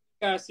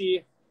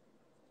 Cassie.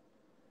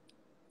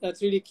 That's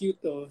really cute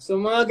though. So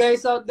mga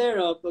guys out there,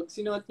 pag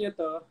sinuot niyo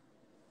to,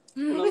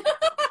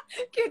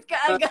 cute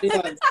ka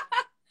agad.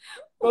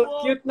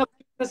 Cute na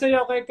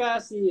sa'yo kay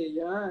Cassie.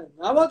 Yan.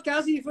 How about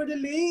Cassie for the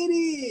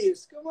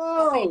ladies? Come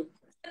on. Okay.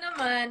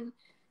 Naman.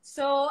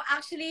 So,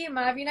 actually,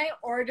 Mavi and I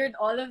ordered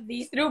all of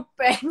these through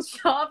Pen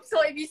Shop.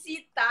 So, if you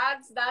see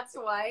tags, that's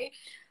why.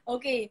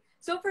 Okay.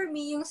 So for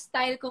me, yung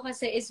style ko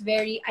kasi is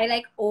I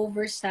like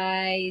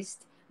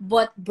oversized,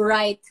 but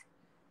bright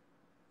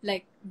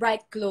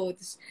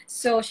clothes.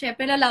 So,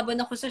 syempre, lalaban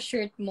ako sa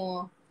shirt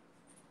mo.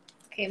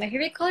 Okay, my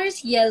favorite color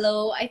is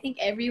yellow. I think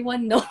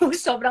everyone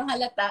knows. Sobrang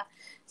halata.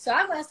 So,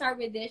 I'm gonna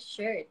start with this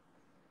shirt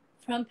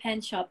from Pen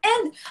Shop.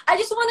 And I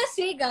just wanna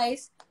say,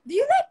 guys, do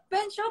you like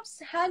Pen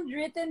Shop's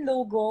handwritten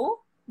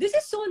logo? This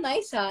is so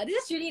nice, huh?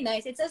 This is really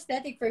nice. It's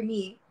aesthetic for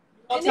me.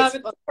 We And also have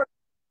it's it on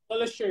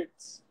polo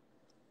shirts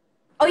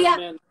oh for yeah,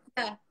 men.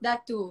 yeah,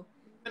 that too.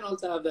 Men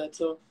also have that.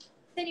 So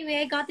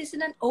Anyway, I got this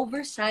in an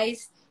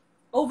oversized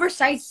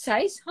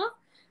size, huh?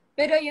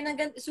 Pero yun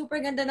ang super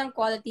ganda ng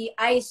quality.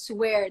 I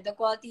swear, the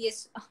quality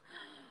is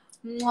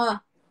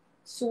mwah,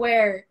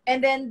 swear.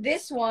 And then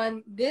this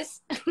one,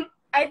 this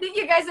I think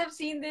you guys have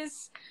seen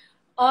this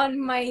on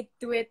my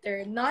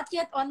Twitter. Not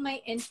yet on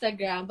my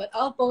Instagram, but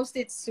I'll post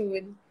it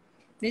soon.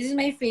 This is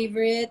my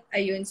favorite.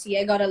 Ayun, see,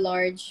 I got a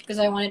large because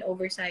I wanted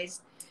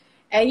oversized.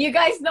 And you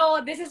guys know,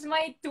 this is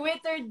my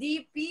Twitter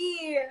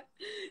DP.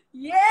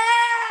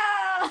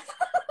 Yeah!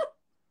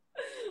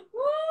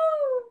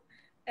 Woo!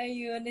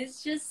 Ayun, it's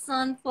just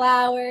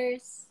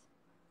sunflowers.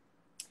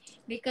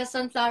 Because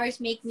sunflowers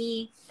make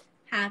me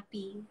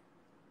happy.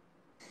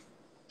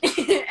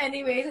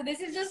 Anyway, so this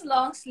is just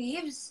long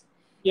sleeves.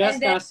 yes,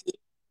 And then, Cassie.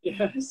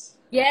 Yes.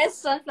 yes,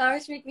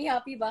 sunflowers make me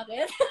happy.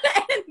 Bakit?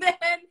 And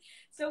then,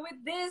 so with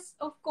this,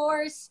 of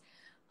course,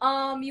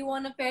 you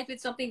want to pair it with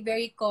something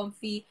very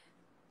comfy.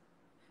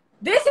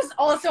 This is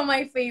also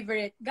my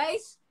favorite.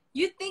 Guys,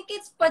 you think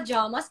it's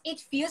pajamas. It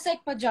feels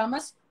like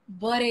pajamas,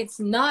 but it's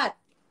not.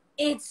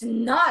 It's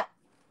not.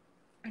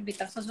 Ay,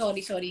 bitaw. So,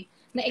 sorry.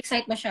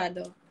 Na-excite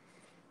masyado.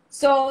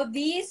 So,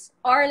 these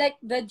are like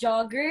the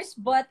joggers,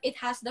 but it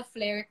has the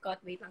flare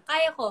cut. Wait lang.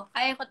 Kaya ko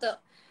to.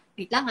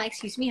 Wait lang ha,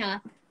 excuse me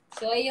ha.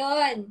 So,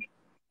 ayun.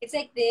 It's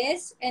like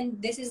this,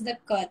 and this is the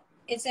cut.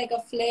 It's like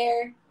a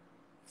flare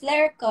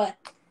cut.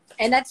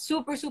 And that's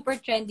super, super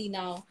trendy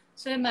now.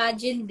 So,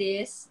 imagine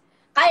this.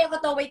 Kaya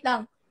ko to, wait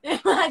lang.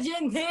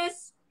 Imagine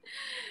this.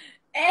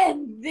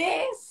 And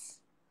this.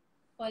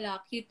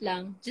 Wala, cute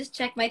lang. Just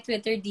check my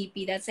Twitter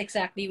DP. That's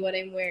exactly what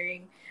I'm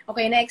wearing.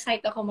 Okay,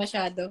 na-excite ako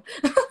masyado.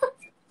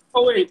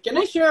 Oh wait, can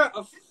I share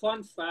a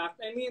fun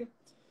fact? I mean,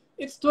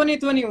 it's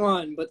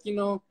 2021, but you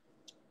know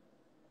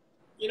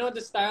the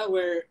style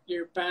where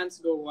your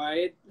pants go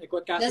wide, like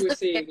what Cassie That's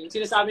was saying. Yung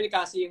sinasabi ni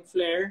Cassie yung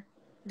flare.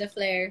 the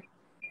flare.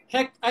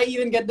 Heck, I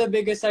even get the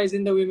biggest size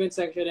in the women's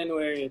section and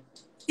wear it.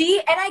 See?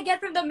 And I get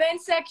from the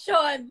men's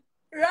section.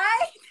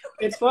 Right?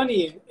 It's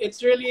funny.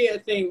 It's really a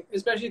thing,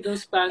 especially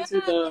those pants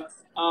with the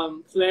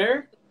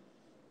flare,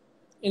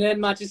 and then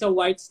matches a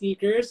white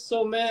sneakers.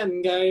 So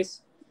man,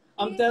 guys,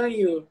 I'm telling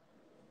you,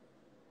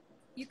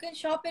 You can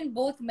shop in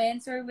both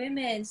men's or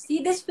women's.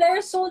 See, this flare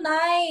is so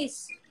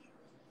nice.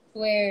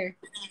 Swear.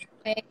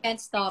 I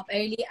can't stop.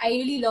 I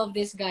really love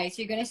this, guys.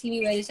 You're gonna see me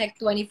wear this like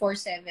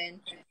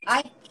 24/7.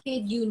 I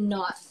kid you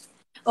not.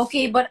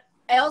 Okay, but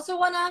I also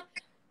wanna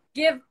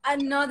give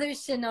another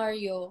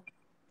scenario.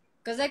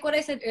 Because like what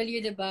I said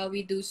earlier, diba?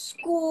 We do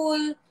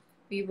school,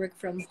 we work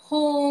from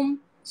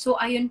home. So,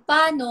 ayun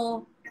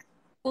paano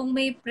kung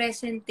may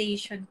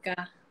presentation ka?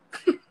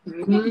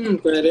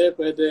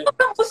 pwede.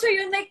 So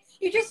yun, like,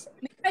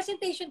 may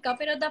presentation ka,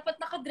 pero dapat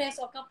naka-dress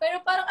up ka. Pero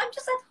parang, I'm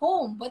just at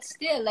home. But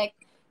still, like,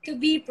 to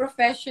be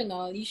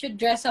professional, you should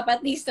dress up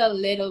at least a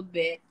little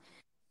bit.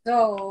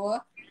 So,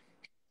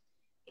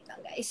 wait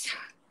lang, guys.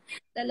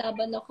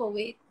 Lalaban ako,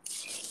 wait.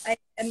 I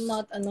am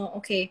not,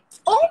 okay.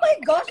 Oh my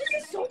gosh,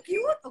 this is so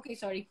cute! Okay,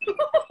 sorry.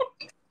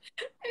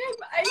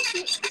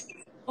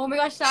 Oh my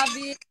gosh,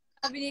 sabi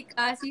ni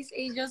Cassie's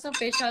Angels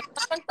Official,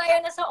 parang tayo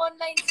na sa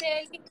online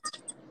selling.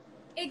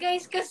 Eh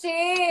guys, kasi,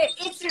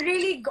 it's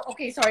really,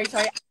 okay, sorry.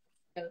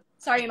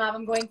 Sorry,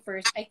 ma'am, I'm going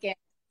first. I can't.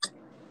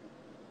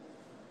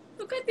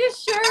 Look at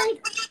this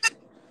shirt.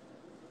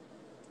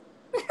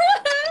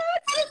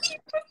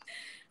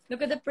 Look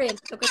at the print.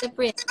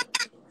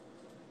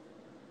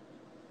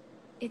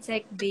 It's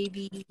like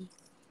baby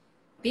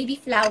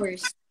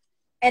flowers.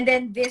 And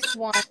then this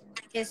one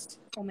is,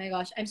 oh my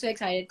gosh, I'm so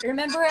excited.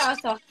 Remember I was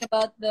talking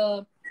about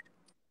the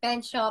Pen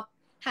Shop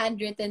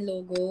handwritten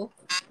logo?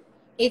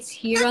 It's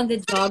here on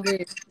the jogger.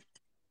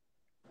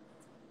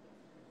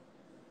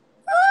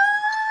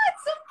 Ah,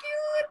 it's so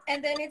cute!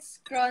 And then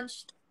it's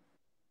scrunched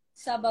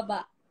sa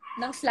baba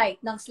ng slide.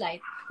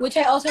 Which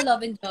I also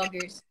love in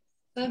joggers.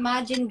 So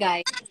imagine,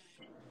 guys,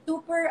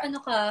 super,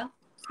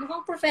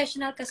 mukhang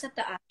professional ka sa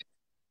taas.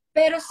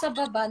 Pero sa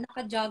baba,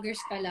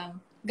 naka-joggers ka lang.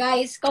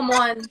 Guys, come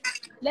on.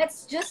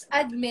 Let's just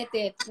admit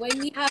it. When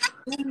we have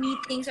Zoom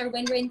meetings or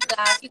when we're in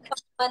class, yung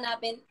pang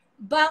natin,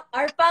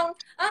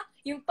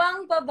 yung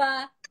pang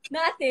baba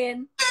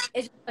natin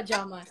is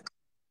pajamas.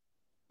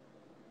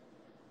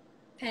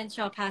 Pen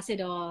Shop has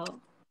it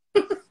all.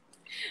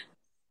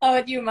 How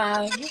about you,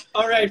 ma'am?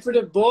 All right, for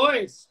the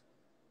boys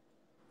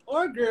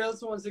or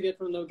girls who wants to get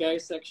from the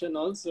guys section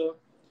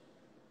also.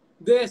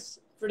 This,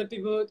 for the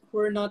people who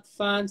are not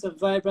fans of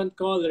vibrant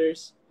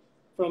colors,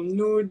 from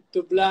nude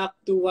to black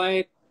to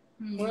white,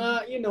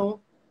 mga,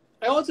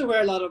 I also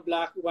wear a lot of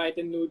black, white,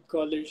 and nude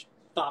color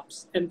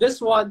tops. And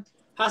this one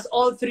has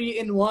all three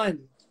in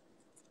one.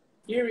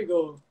 Here we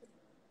go.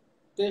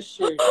 This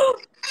shirt.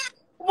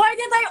 Why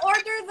did I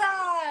order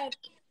that?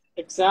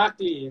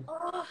 Exactly.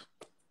 Oh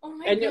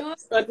my And god.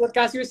 but what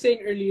Cassie was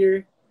saying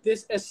earlier,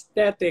 this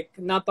aesthetic,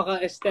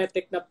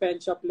 napaka-aesthetic na pen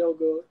shop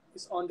logo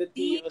is on the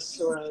tee See? as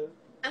well.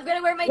 I'm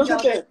gonna wear my Look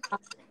at jogger. it.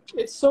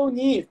 It's so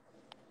neat.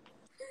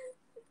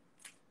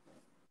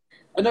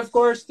 And of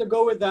course, to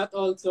go with that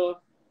also,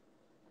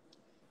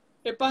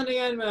 paano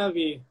yan,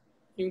 Mavi?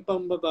 Yung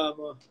pambaba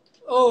mo.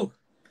 Oh,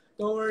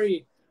 don't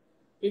worry.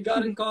 We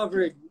got it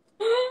covered.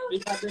 We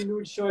got the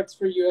nude shorts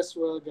for you as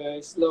well,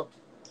 guys. Look.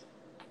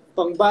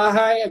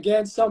 Pangbahay,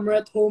 again, summer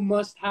at home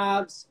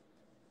must-haves.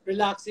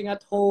 Relaxing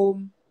at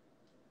home.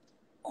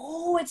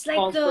 Oh, it's like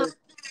Comfort.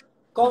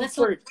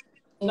 Comfort.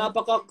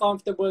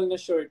 Napaka-comfortable na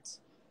shorts.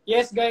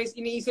 Yes, guys,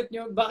 iniisip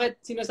nyo, bakit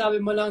sinasabi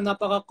mo lang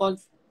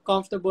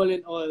napaka-comfortable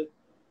and all?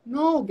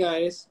 No,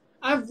 guys.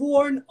 I've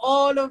worn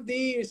all of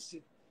these.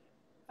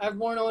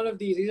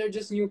 These are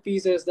just new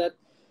pieces that,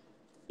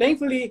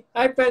 thankfully,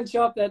 I pen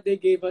shop that they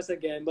gave us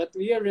again. But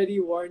we already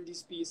worn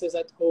these pieces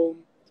at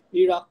home.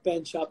 We rock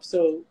pen shop,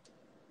 so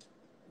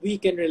we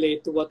can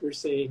relate to what we're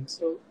saying.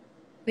 So,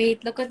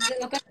 wait, look at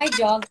my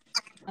jog.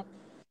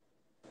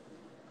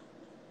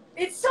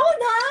 It's so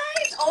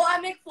nice. Oh,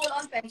 I'm like full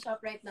on pen shop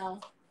right now.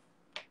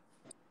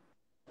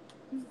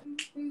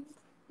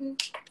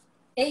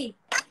 Hey.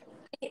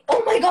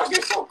 Oh my gosh,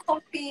 they're so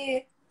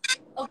comfy.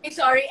 Okay,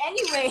 sorry.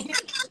 Anyway,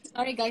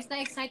 sorry guys,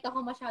 na-excite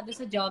ako masyado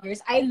sa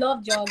joggers. I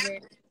love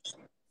joggers.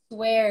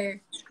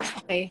 Swear.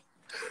 Okay.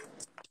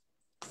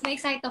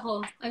 Na-excite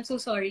ako. I'm so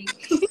sorry.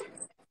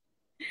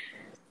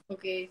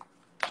 Okay.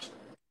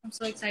 I'm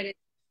so excited.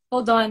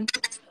 Hold on.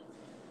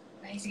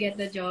 Guys, get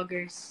the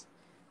joggers.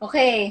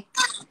 Okay.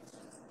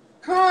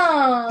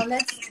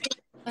 Let's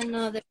take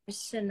another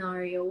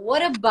scenario.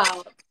 What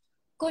about,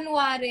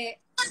 kunwari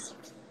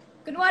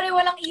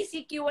walang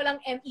ECQ,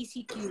 walang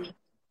MECQ.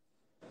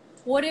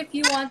 What if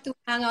you want to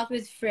hang out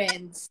with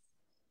friends?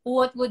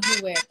 What would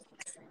you wear?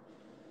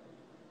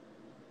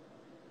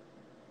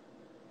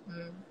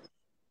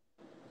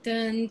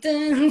 Dun,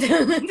 dun,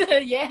 dun,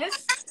 dun.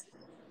 Yes.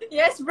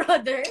 Yes,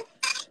 brother.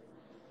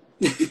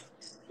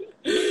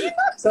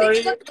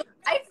 sorry.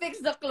 I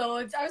fixed the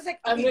clothes. I was like,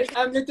 I'm okay.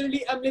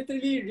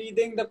 literally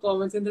reading the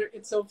comments and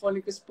it's so funny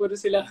because puro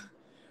sila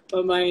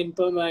pamain.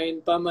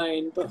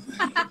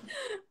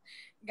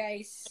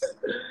 Guys,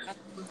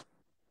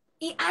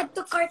 i-add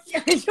to cart.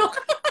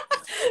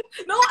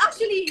 No,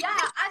 actually,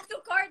 yeah, add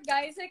to cart,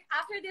 guys. Like,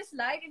 after this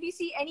live, if you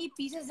see any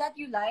pieces that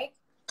you like,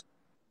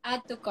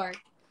 add to cart.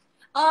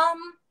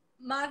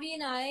 Mavi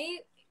and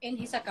I, in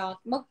his account,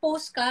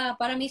 mag-post ka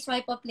para may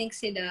swipe up link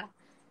sila.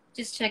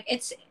 Just check.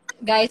 It's,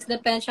 guys, the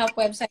pen shop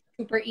website,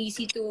 super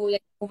easy to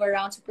like move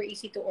around, super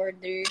easy to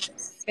order.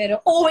 Pero,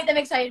 oh wait, I'm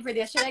excited for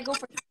this. Should I go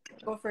first?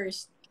 Go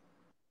first.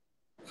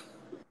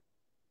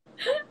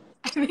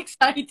 I'm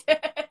excited.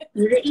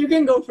 You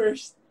can go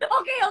first.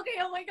 Okay.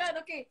 Oh my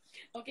god. Okay.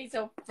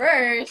 So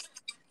first.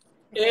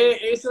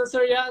 Okay. So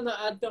sorry, add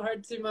to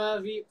heart si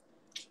Mavi.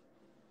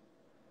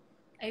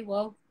 Ay,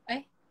 wow.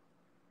 Ay.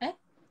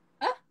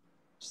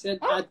 She said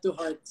add to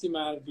heart si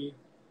Mavi.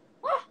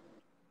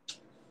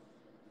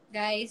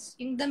 Guys,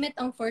 yung damit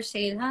ang for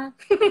sale, ha?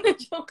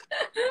 Joke.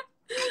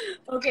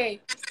 Okay.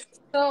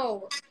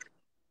 So,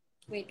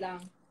 wait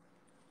lang.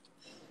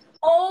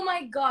 Oh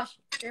my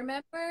gosh.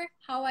 Remember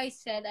how I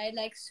said I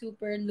like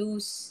super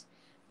loose,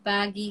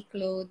 baggy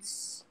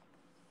clothes?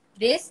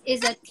 This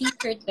is a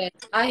t-shirt dress.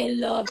 I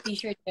love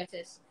t-shirt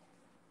dresses.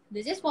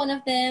 This is one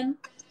of them.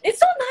 It's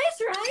so nice,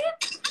 right?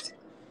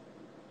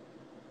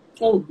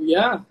 Oh,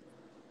 yeah.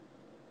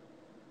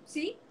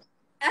 See?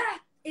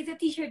 It's a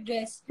t-shirt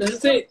dress. Does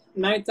it say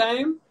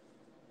nighttime?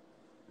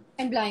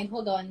 I'm blind.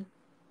 Hold on.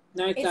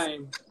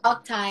 Nighttime. It's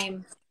about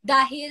time.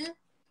 Dahil,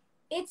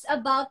 it's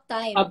about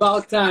time.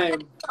 About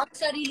time. Ang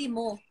sarili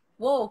mo.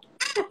 Whoa.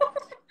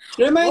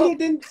 Reminder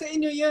din sa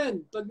inyo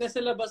yan. Pag nasa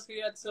labas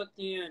kayo at suot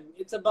nyo yan.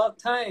 It's about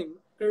time.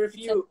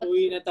 Curfew.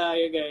 Uwi na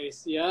tayo,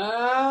 guys.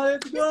 Yeah,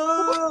 let's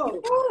go!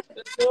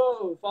 Let's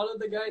go. Follow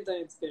the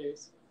guidelines,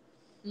 guys.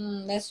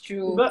 That's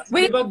true.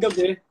 Diba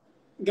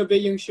gabi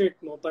yung shirt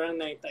mo, parang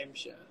nighttime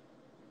siya.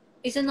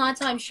 It's a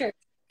nighttime shirt.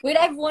 Wait,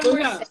 I have one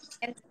more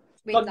second.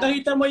 Wait Pag lang.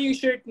 nakita mo yung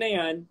shirt na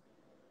yan,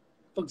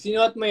 pag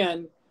sinuot mo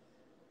yan,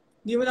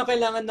 hindi mo na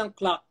kailangan ng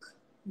clock.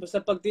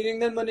 Basta pag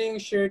tinignan mo na yung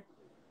shirt,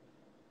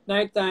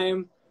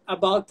 nighttime,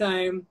 about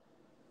time,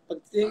 pag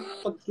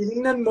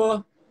tinignan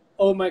mo,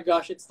 oh my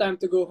gosh, it's time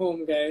to go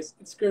home, guys.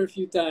 It's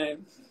curfew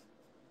time.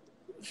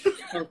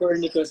 Ang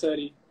corny ko,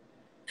 sorry.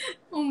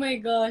 Oh my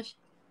gosh.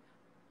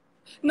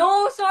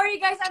 No,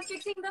 sorry guys, I'm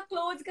fixing the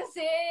clothes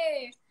kasi.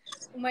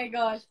 Oh my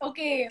gosh.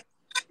 Okay.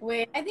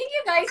 Wait, I think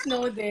you guys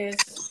know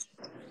this.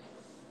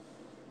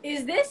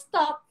 Is this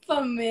top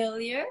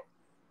familiar?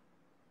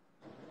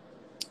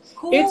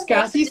 It's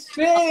Cassie's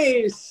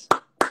face!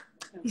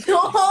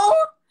 No!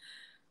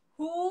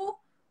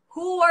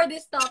 Who are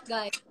this top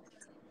guys?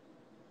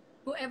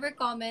 Whoever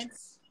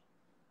comments,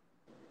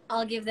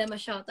 I'll give them a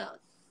shout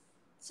out.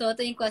 So, ito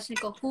yung question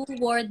ko. Who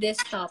wore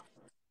this top?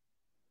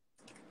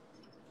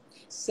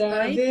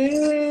 Savage!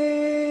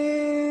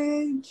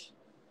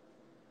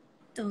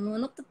 Tung,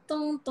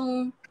 tung,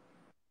 tung.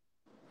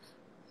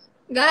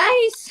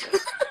 Guys!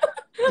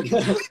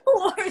 Who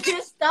wore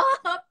this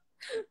top?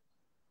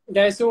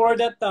 Guys, who wore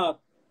that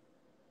top?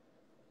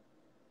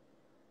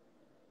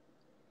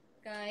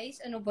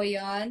 Guys, ano ba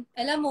yan?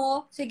 Alam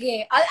mo,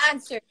 sige, I'll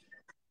answer.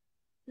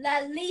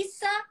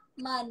 Lalisa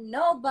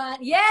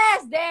Manoban.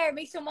 Yes! There!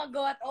 May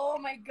sumagot. Oh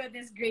my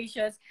goodness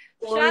gracious.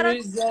 Shout out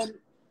to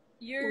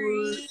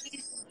Yuri.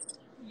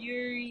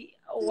 Yuri.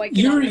 Oh, I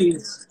cannot.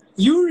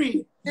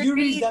 Yuri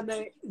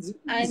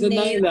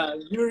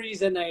Zanayla. Yuri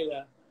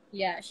Zanayla.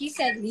 Yeah, she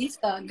said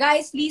Lisa.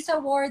 Guys, Lisa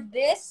wore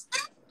this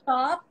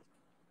top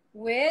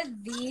with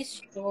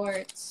these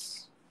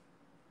shorts.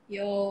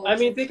 Yo. I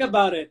mean, think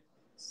about it.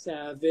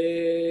 Savage.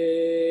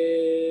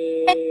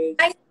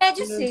 I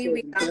just say,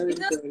 wait,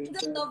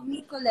 the Love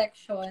Me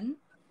collection,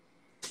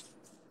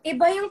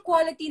 iba yung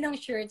quality ng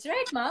shirts,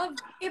 right, Mav?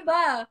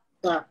 Iba.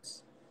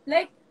 Facts.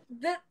 Like,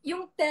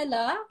 yung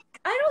tela,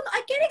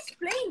 I can't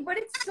explain, but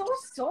it's so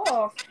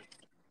soft.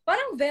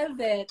 Parang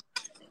velvet.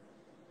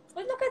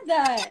 But look at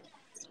that.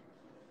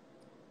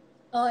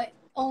 Oh,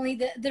 only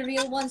the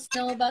real ones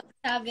know about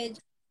Savage.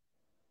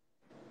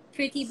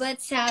 Pretty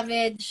but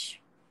savage.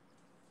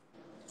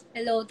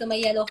 Hello to my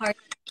yellow heart.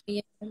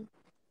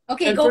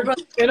 Okay, and go, bro.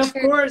 And of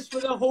course, for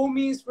the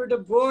homies, for the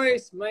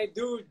boys, my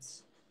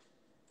dudes.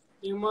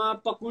 Yung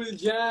mga pakul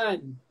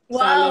dyan.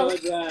 Wow. Salawa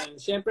dyan.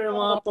 Siyempre,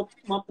 mga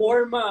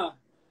maporma.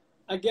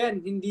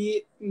 Again,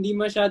 hindi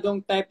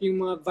masyadong type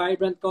yung mga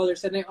vibrant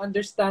colors. And I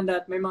understand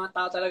that may mga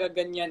tao talaga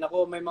ganyan.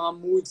 Ako, may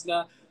mga moods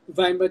na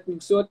vibrant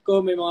yung suot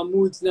ko. May mga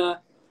moods na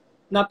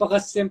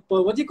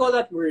napaka-simple. What do you call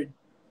that word?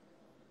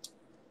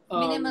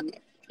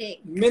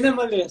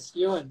 Minimalist.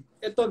 Yun.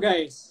 Ito,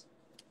 guys.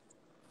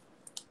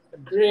 A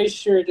gray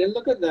shirt. And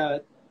look at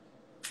that.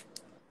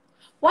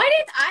 Why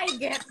did I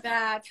get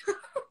that?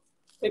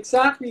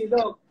 Exactly.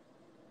 Look.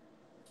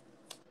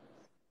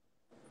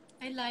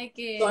 I like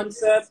it.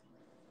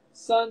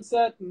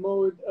 Sunset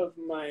mode of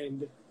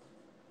mind.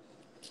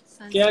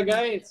 Kaya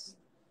guys,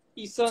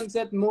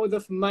 i-sunset mode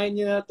of mind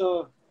nyo na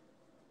to.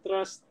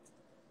 Trust.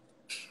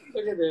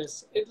 Look at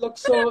this. It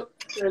looks so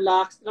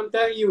relaxed. I'm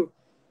telling you,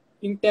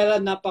 yung tela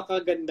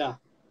napakaganda.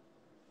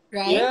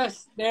 Right?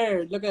 Yes,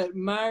 there. Look at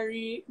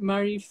Mari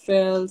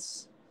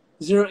Fels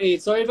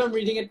 08. Sorry if I'm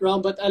reading it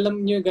wrong, but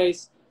alam nyo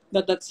guys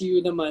that that's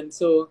you naman.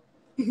 So,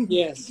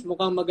 yes,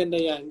 mukhang maganda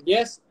yan.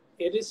 Yes,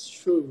 it is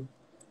true.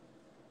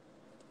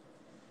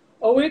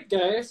 Oh wait,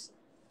 guys.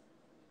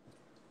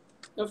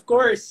 Of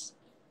course.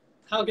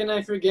 How can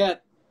I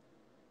forget?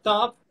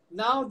 Top.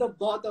 Now the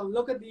bottom.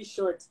 Look at these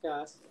shorts,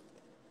 Cass.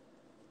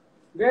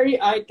 Very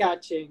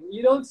eye-catching.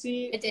 You don't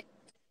see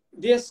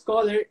this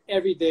color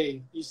every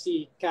day. You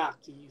see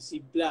khaki, you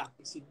see black,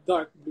 you see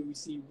dark blue, you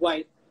see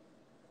white.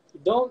 You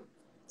don't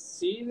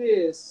see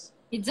this.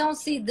 You don't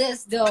see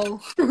this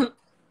though.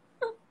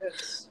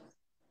 Yes.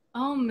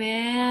 Oh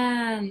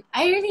man.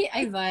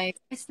 I vibe.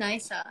 It's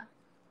nice, huh?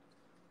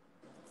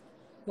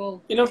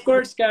 Whoa. And of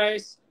course,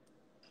 guys,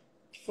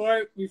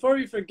 before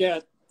we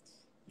forget,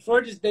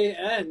 before this day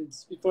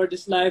ends, before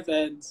this live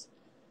ends,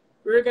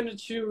 we're gonna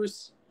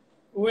choose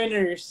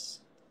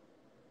winners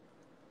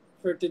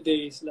for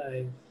today's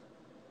live.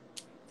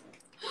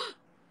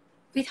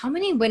 Wait, how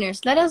many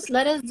winners? Let us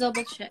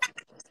double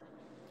check.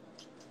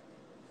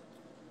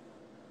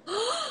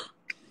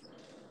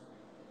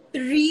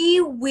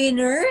 Three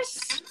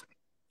winners?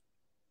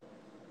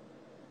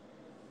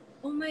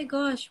 Oh my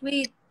gosh,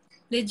 wait.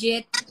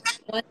 Legit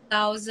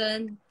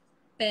 1,000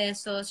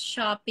 pesos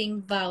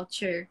shopping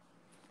voucher.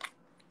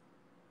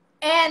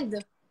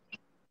 And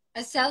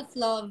a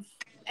self-love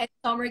and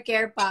summer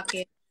care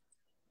packet.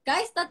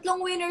 Guys,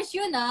 tatlong winners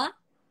yun, ah.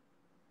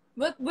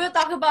 We'll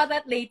talk about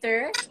that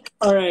later.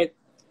 All right.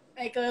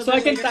 So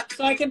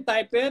I can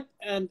type it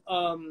and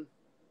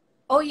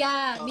Oh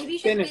yeah, maybe you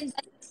should finish. print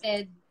that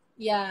instead.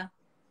 Yeah,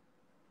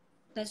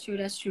 that's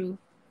true.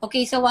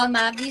 Okay, so while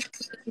Mavi's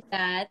doing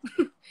that,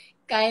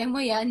 kaya mo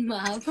yan,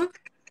 Mav.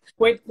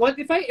 Wait, what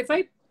if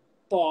I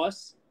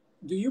pause?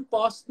 Do you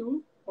pause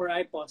too, or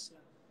I pause?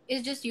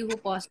 It's just you who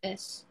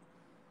pauses.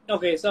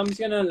 Okay, so I'm just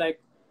gonna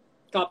like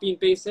copy and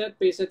paste it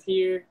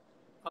here.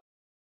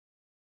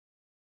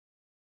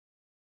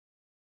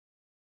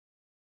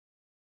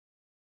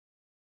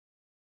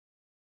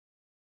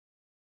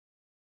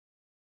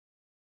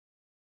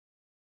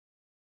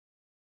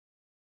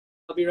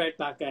 I'll be right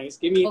back, guys.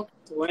 Give me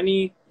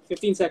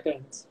 15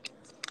 seconds.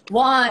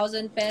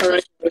 1,000 pesos. All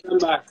right, I'm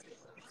back.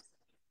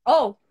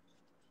 Oh,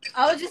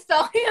 I was just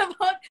talking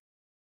about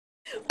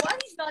why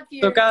he's not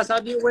here. So, Cass, how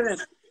do you win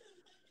it?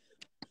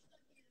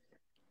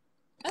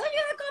 I thought you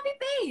had a copy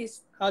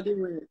paste. How do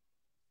you win it?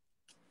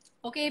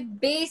 Okay,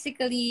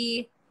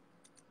 basically,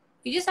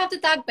 you just have to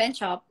tag Pen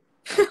Shop.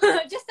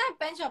 Just tag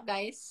Pen Shop,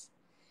 guys.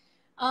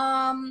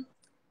 Paano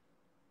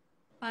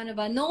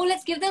ba? No,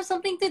 let's give them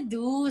something to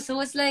do. So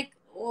it's like,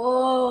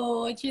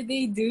 oh, what should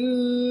they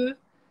do?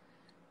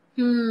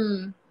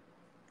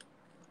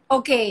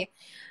 Okay,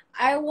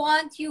 I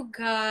want you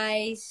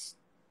guys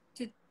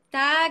to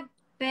tag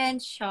Pen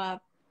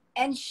Shop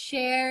and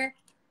share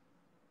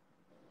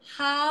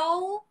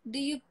how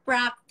do you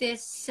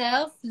practice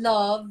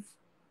self-love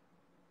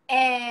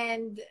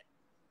and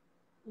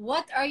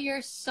what are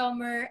your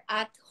summer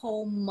at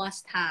home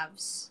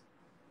must-haves?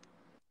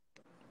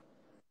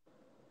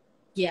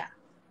 Yeah.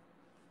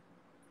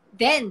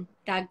 Then,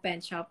 tag Pen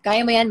Shop.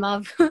 Kaya mo yan,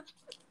 Mav.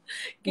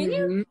 can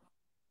you Mm-hmm.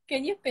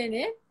 can you pin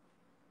it?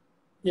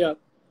 Yeah.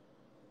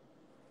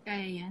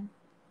 Kaya yan.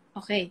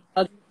 Okay.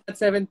 I'll do it at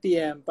 7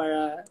 p.m.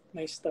 para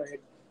nice start.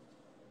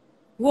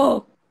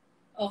 Whoa.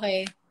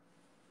 Okay.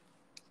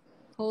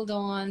 Hold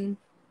on.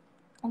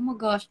 Oh my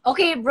gosh.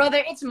 Okay,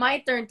 brother, it's my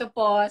turn to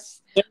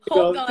pause. There we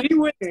Hold go. on. 3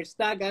 winners.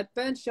 Tag at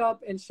Pen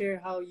Shop and share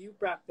how you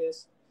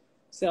practice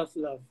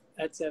self-love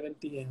at 7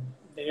 p.m.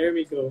 There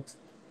we go.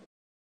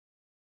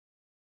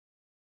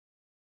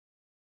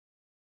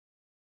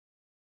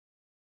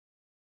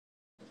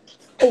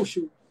 Oh,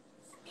 shoot.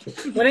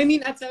 When I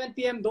mean at 7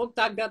 p.m., don't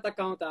tag that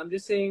account. I'm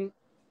just saying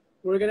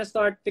we're going to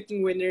start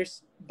picking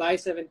winners by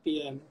 7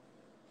 p.m.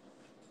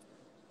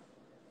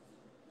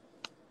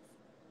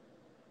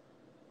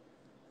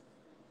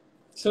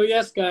 So,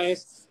 yes,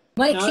 guys.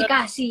 Mike Now si that,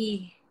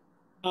 Cassie.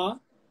 huh?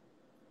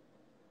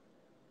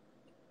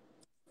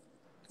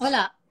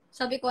 Wala.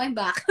 Sabi ko, I'm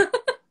back.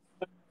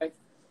 And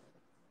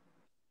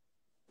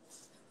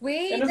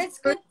Wait, of let's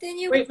course,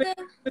 continue with wait,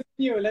 the...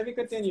 continue. Let me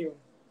continue.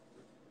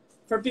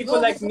 For people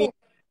Go, like me, go.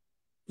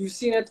 you've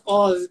seen it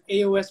all.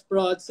 AOS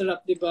prod,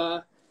 sarap,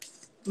 diba?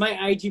 My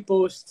IG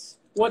posts.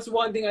 What's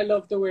one thing I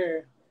love to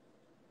wear?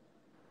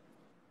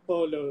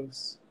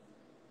 Polos.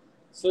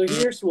 So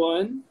here's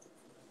one.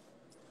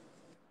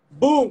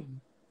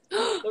 Boom!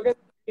 Look at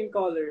the green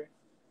color.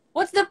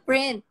 What's the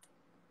print?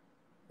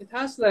 It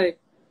has like,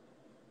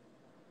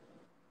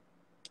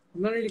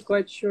 I'm not really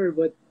quite sure,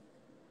 but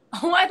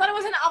Oh, I thought it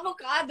was an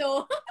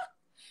avocado.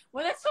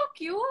 Well, that's so it,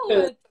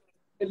 cute.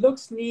 it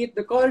looks neat.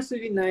 The color's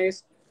really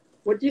nice.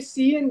 What you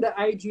see in the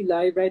IG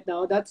live right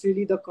now, that's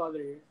really the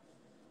color.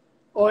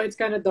 Oh, it's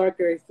kind of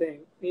darker, I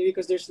think. Maybe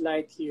because there's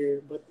light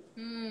here. But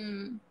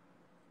Hmm.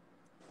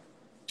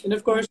 and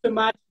of course, to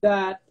match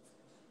that,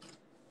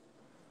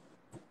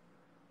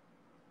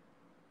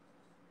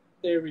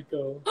 there we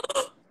go.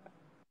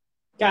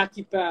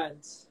 Khaki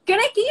pants. Can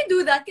you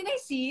do that? Can I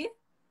see?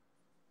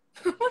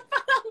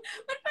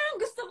 Ba't parang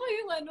gusto ko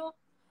yung ano.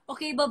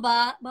 Okay,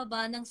 baba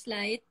ng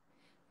slide.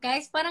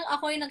 Guys, parang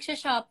ako yung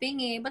nagsha-shopping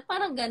eh. Ba't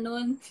parang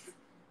ganun?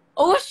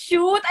 Oh,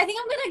 shoot! I think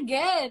I'm gonna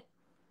get.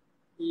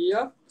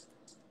 Yep.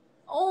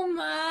 Oh,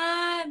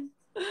 man!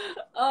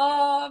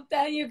 Oh, I'm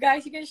telling you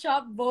guys, you can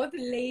shop both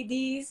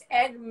ladies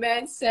and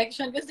men's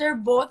section because they're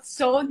both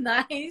so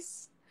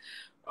nice.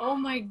 Oh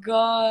my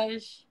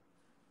gosh.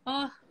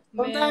 Oh,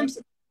 man. Sometimes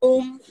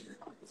home,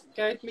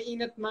 kahit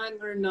mainit man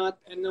or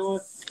not, I know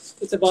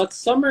it's about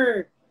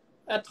summer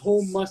at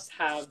home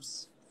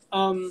must-haves.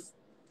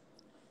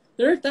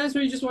 There are times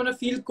where you just want to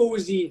feel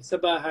cozy sa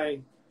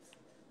bahay.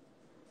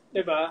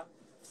 Diba?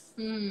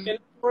 Hmm. And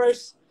of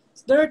course,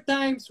 there are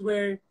times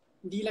where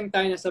hindi lang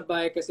tayo nasa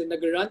bahay kasi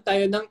nag-run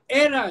tayo ng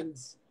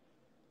errands.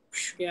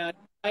 Kaya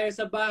tayo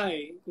sa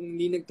bahay, kung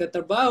hindi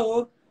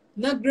nagtatrabaho,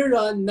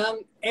 nag-run ng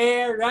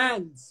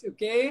errands.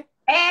 Okay?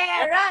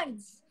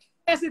 Errands!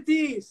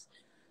 Necessities!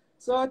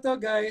 So ito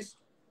guys,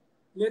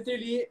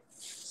 literally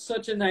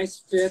such a nice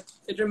fit.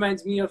 It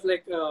reminds me of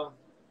like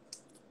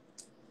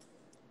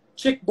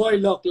chick boy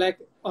look, like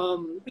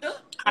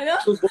Ano?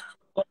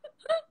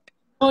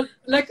 oh,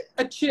 like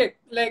a chick.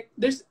 Like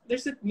there's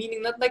a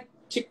meaning, not like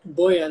chick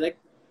boy,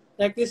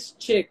 like this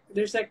chick.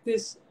 There's like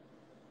this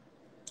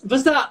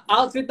basta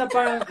outfit na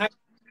parang high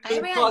Kaya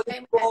school mo yan, kaya college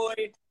mo yan. boy,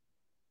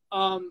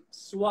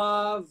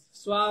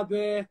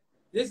 suave.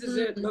 This is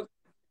it. Look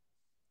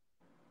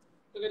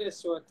at this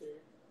sweater.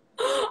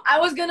 I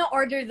was gonna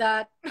order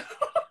that.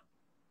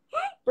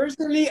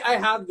 Personally, I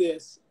have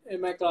this in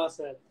my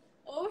closet.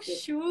 Oh,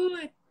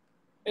 shoot.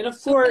 And of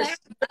So, can I course,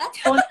 have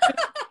that?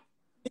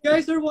 you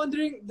guys are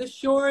wondering the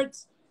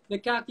shorts, the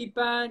khaki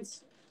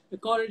pants, the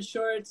collared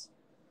shorts.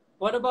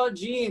 What about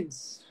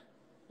jeans?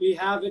 We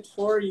have it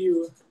for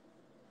you.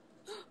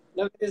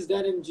 Look at this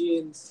denim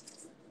jeans.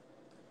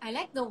 I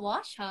like the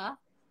wash, huh?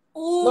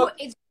 Oh, Look,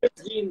 it's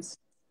there's jeans.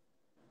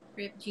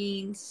 ripped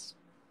jeans.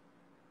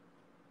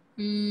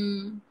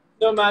 Hmm.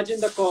 So imagine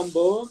the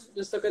combo.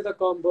 Just look at the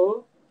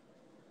combo.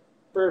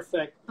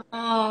 Perfect.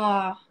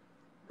 Ah,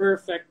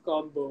 Perfect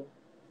combo.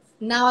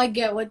 now I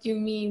get what you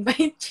mean by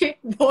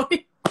chick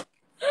boy.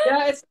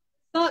 Yeah, it's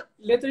not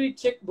literally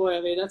chick boy.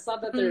 I mean, that's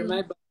not the term.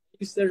 I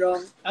used the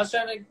wrong. I was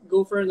trying to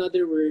go for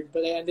another word,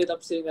 but I ended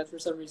up saying that for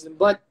some reason.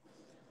 But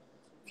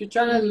if you're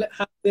trying to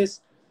have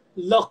this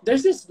look,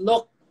 there's this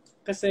look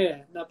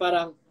kasi na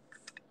parang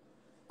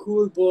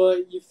cool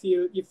boy. You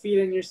feel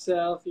in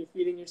yourself. You're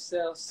feeling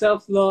yourself.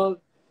 Self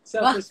love,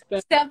 self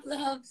respect.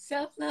 Self-love,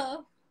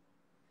 self-love.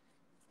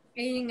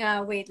 Ayun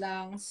nga, wait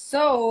lang.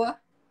 So,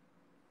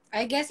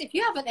 I guess if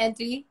you have an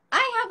entry,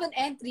 I have an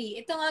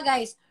entry. Ito nga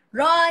guys,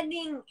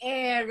 running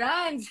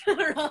errands.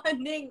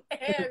 Running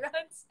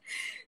errands.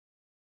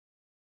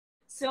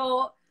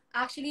 So,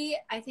 actually,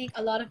 I think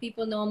a lot of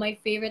people know my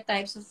favorite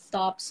types of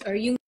tops are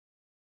yung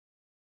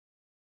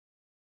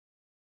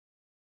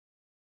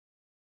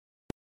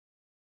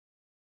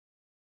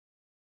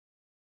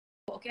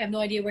okay, I have no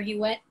idea where he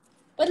went.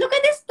 But look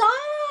at this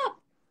top!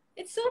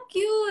 It's so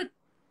cute.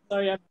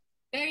 Sorry,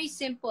 Very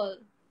simple.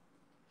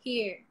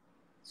 Here.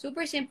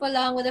 Super simple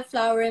lang with a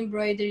flower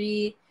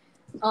embroidery.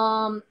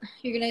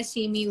 You're gonna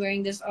see me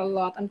wearing this a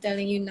lot, I'm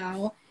telling you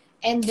now.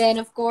 And then,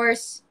 of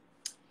course,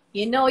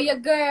 you know your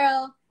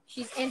girl.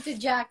 She's into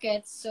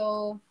jackets,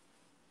 so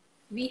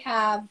we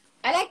have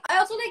I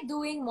also like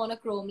doing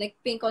monochrome, like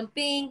pink on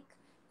pink,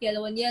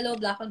 yellow on yellow,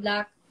 black on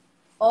black,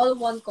 all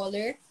one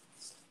color.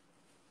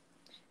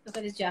 Look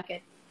at this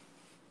jacket.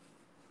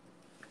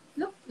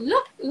 Look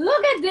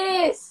at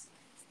this!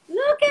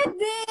 Look at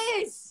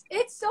this!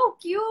 It's so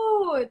cute!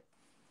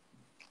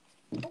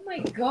 Oh my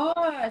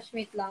gosh!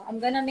 Wait lang. I'm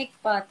gonna make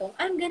patong.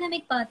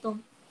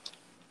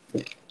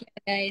 Yeah,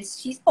 guys.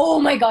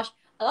 Oh my gosh!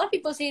 A lot of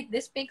people say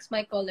this pink's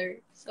my color.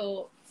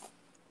 So,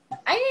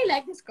 I really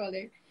like this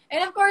color.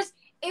 And of course,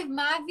 if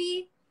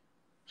Mavi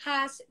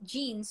has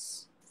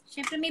jeans,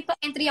 syempre may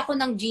pa-entry ako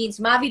ng jeans.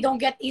 Mavi,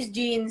 don't get these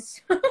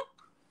jeans.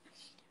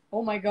 Oh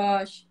my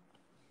gosh.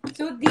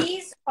 So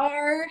these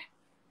are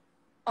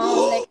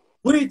like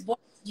wait. boys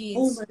Oh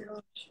jeans. my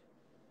gosh.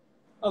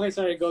 Okay,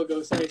 sorry, go.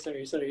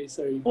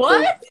 Sorry.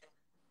 What?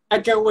 I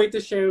can't wait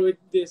to share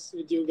with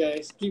you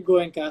guys. Keep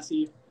going,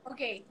 Cassie.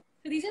 Okay.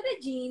 So these are the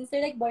jeans.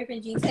 They're like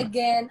boyfriend jeans.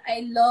 Again,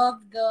 I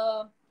love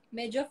the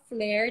medyo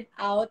flared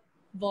out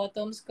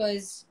bottoms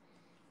because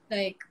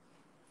like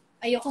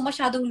ayoko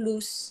masyadong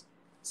loose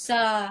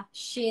sa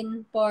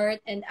shin part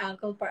and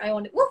ankle part. I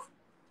want it, woof!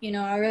 You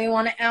know, I really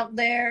want it out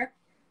there.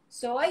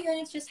 So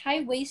ayun, it's just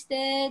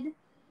high-waisted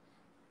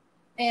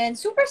and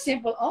super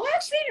simple. Oh, I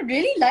actually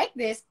really like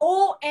this.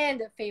 Oh,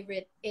 and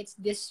favorite, it's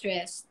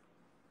distressed.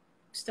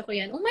 Gusto ko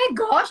yan. Oh my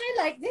gosh, I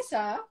like this,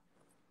 ah.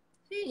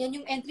 So, yan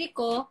yung entry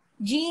ko.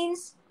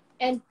 Jeans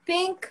and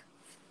pink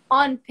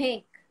on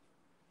pink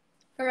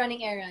for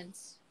running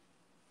errands.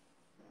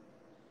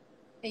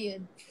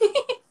 Ayun.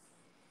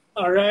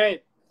 All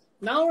right.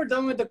 Now we're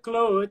done with the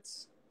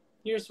clothes.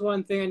 Here's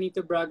one thing I need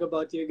to brag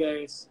about you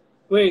guys.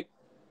 Wait.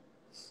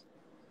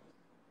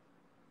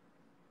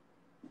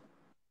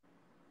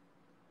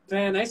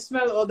 Man, I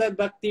smell all that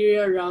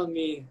bacteria around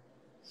me.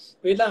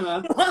 Wait lang,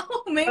 ha?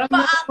 Wow, may Parang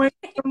pa. naamoy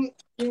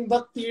yung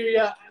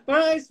bacteria.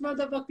 Parang I smell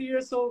the bacteria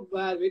so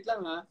bad. Wait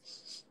lang, ha?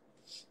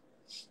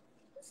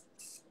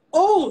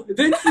 Oh!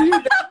 Didn't see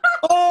that?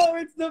 Oh,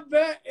 it's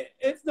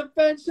the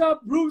Pen Shop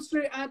Room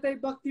Spray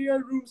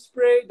Antibacterial Room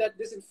Spray that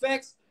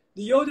disinfects,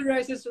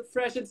 deodorizes,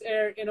 freshens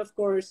air, and of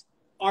course,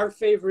 our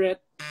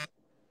favorite.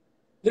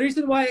 The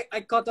reason why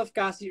I cut off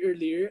Cassie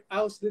earlier,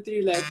 I was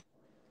literally like,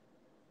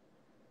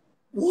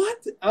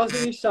 what? I was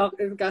really shocked,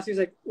 and Cassie was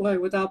like, why?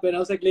 What happened? I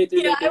was like, later.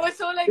 Yeah, I was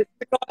so like, It's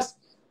because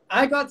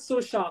I got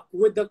so shocked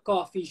with the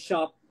coffee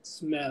shop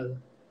smell.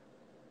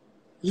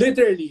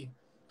 Literally.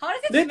 how does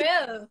it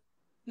smell?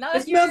 Now It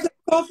that smells like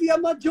coffee.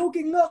 I'm not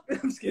joking. Look.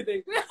 I'm just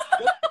kidding.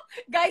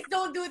 guys,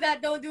 don't do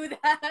that. Don't do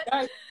that.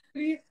 Guys,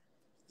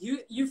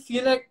 you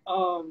feel like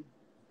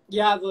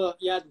you had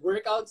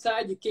work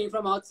outside, you came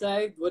from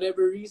outside,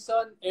 whatever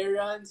reason,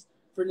 errands,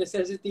 for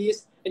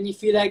necessities, and you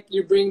feel like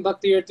you're bringing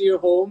bacteria to your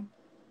home.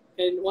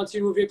 And once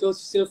you move your clothes,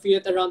 you still feel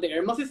it around the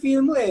air.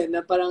 Mafe-feel mo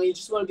na parang you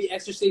just want to be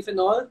extra safe and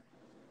all.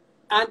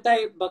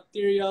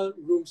 Antibacterial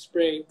room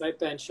spray by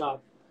Pen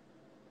Shop.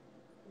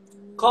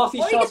 Coffee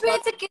Or shop. just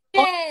wait, it's a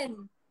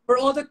kitchen. For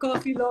all the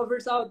coffee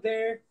lovers out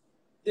there,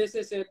 this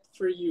is it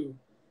for you.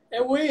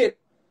 And wait,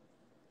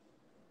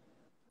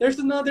 there's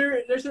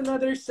another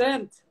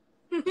scent.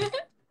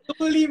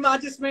 Totally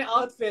matches my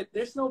outfit.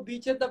 There's no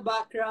beach at the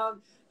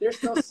background.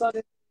 There's no sun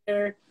in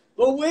there.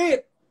 But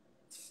wait,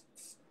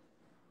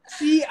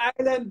 Sea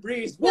Island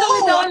Breeze. Whoa,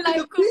 No, I'm live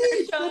in the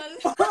beach.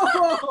 commercial.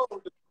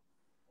 Whoa.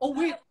 Oh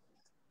wait.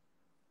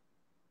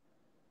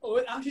 Oh,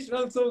 it actually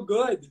smells so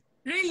good.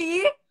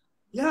 Really?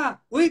 Yeah.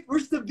 Wait,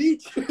 where's the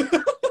beach? Can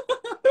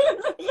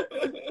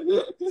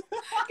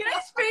I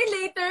spray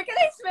later? Can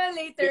I smell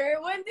later?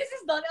 When this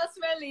is done, I'll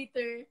smell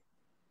later.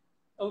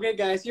 Okay,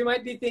 guys, you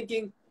might be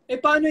thinking,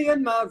 paano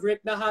yan,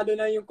 Maverick? Nahalo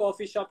na yung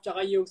coffee shop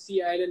tsaka yung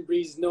Sea Island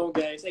Breeze. No,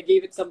 guys. I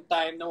gave it some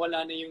time na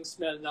wala na yung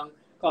smell ng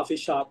coffee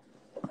shop.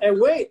 And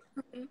wait,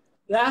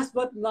 last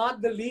but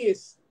not the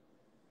least,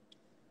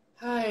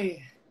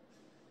 hi,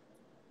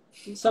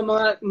 sa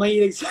mga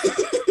mahilig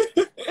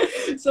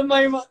sa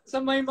may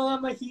mga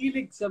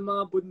mahilig sa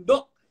mga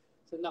bundok,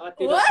 sa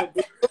nakatira sa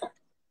bundok,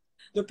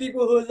 the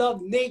people who love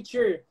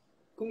nature.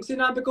 Kung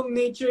sinabi kong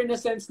nature in a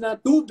sense na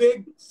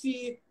tubig,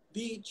 sea,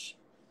 beach,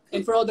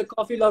 and for all the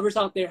coffee lovers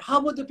out there, how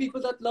about the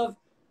people that love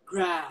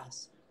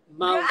grass,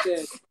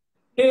 mountains,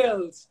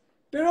 hills?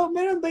 Pero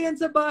meron ba yan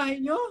sa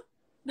bahay nyo?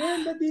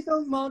 Meron ba dito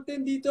mountain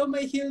dito?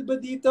 May hill ba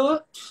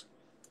dito?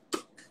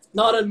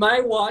 Not on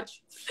my watch.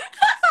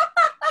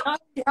 Now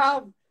we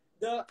have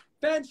the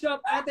Pen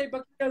Shop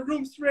Antibacterial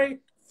Room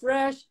Spray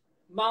Fresh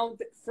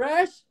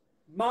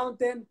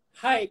Mountain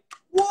Hike.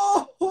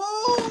 Whoa!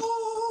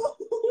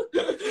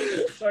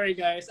 Sorry,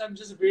 guys. I'm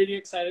just really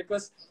excited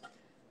because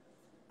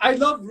I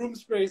love room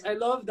sprays. I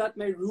love that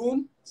my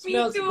room Me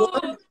smells too.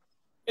 good.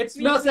 It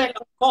Me smells too. like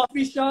a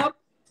coffee shop.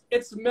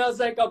 It smells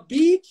like a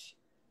beach.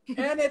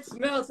 And it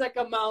smells like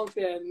a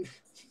mountain.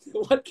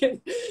 What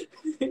can...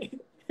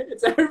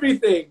 It's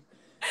everything.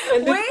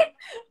 And then,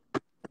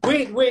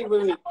 Wait. wait.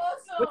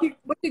 Also.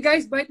 What you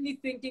guys might be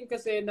thinking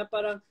kasi na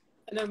parang,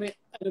 ano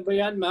ba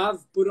yan,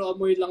 Mav? Puro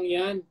amoy lang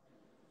yan.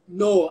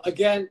 No,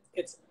 again,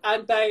 it's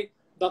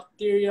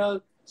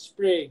antibacterial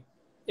spray.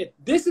 It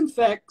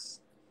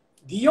disinfects,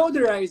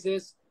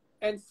 deodorizes,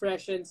 and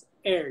freshens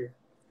air.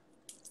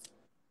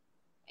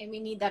 And we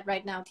need that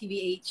right now,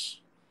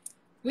 TBH.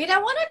 Wait, I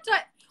want to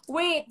try.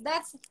 Wait,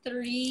 that's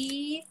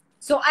 3.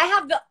 So I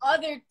have the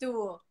other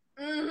 2.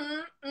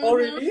 Oh,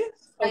 really?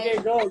 Okay,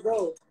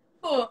 go.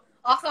 Oh,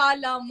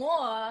 akala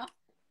mo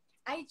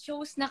I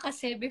chose na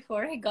kasi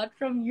before I got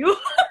from you.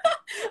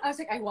 I was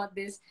like, I want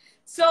this.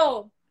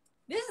 So,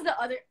 this is the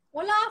other.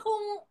 Wala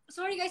akong,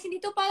 sorry guys,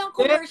 hindi to parang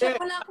commercial.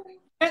 Wala akong.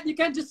 You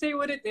can't just say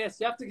what it is.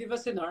 You have to give a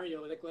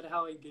scenario, like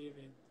how I gave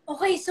it.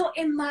 Okay, so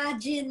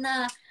imagine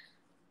na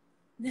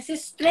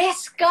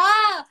nasistress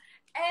ka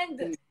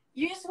and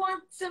you just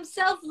want some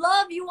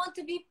self-love. You want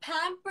to be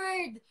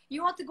pampered.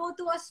 You want to go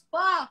to a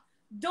spa.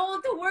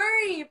 Don't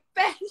worry.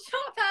 Pen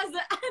Shop has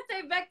the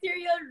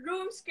antibacterial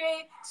room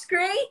spray,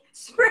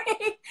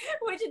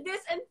 which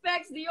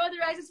disinfects,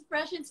 deodorizes,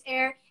 freshens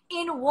air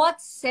in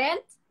what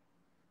scent?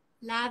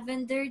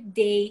 Lavender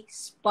Day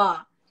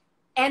Spa.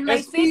 And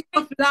my speaking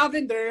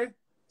favorite...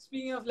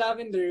 of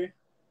lavender,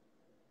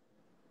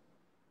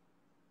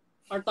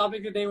 our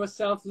topic today was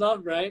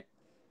self-love, right?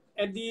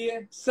 And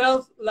the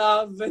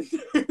self-lavender.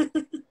 That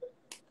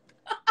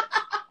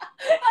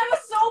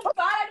was so bad.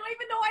 I don't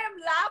even know why I'm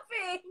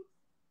laughing.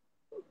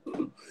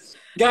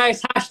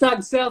 Guys,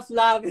 hashtag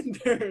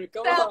self-lavender.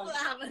 Come on.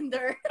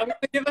 Self-lavender. I'm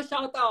going to give a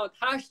shout out.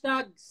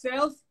 Hashtag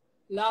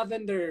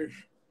self-lavender.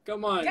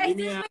 Come on. Guys,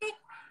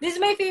 this is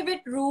my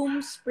favorite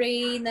room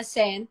spray na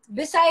scent.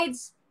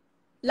 Besides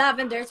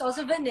lavender, it's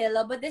also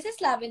vanilla, but this is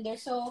lavender.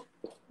 So,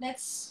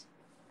 let's...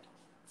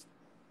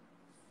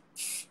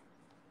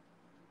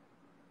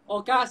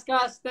 Oh, Cass,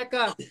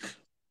 teka.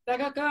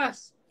 Teka,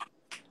 Cass.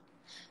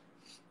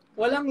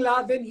 Walang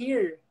laven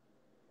here.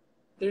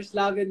 There's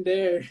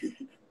lavender.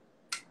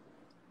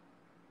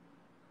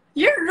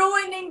 You're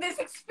ruining this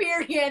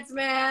experience,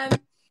 man.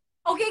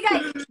 Okay,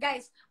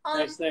 guys.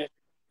 Nice.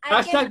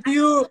 Hashtag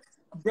you,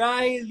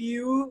 Bri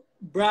Liu.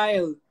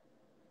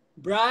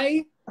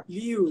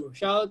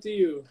 Shout out to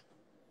you.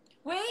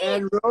 Wait.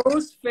 And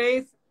Rose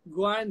Faith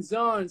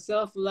Guanzon,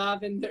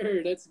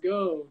 self-lavender. Let's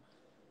go.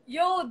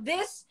 Yo,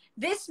 this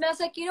smells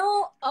like,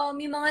 yung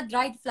mga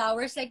dried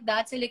flowers like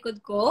that sa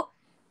likod ko.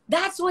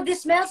 That's what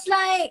this smells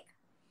like.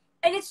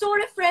 And it's so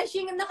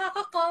refreshing and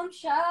nakaka-calm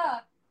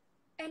siya.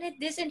 And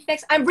it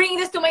disinfects. I'm bringing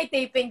this to my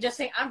taping. Just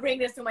saying, I'm bringing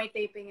this to my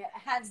taping.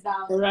 Hands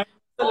down. All right.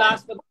 The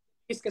last but not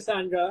least,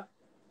 Cassandra.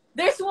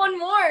 There's one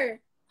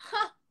more.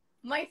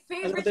 My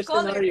favorite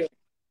color. Scenario.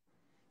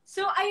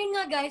 So, ayun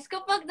nga guys,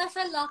 kapag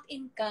nasa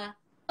lock-in ka,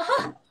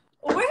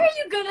 where are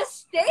you gonna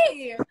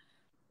stay?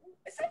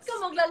 Saan ka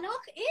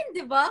magla-lock-in,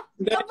 di ba?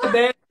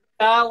 Hindi.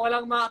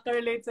 Walang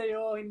maka-relate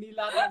sa'yo. Hindi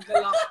lahat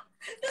nagla-lock.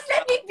 Just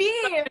let me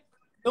be.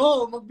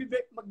 No,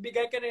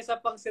 magbigay ka na isa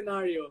pang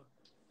scenario.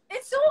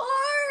 It's so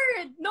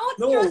hard.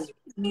 Trust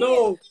me.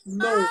 No.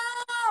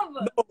 Mom!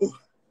 No.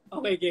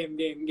 Okay, game.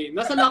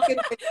 Nasa lock-in.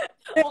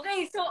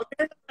 Okay, so,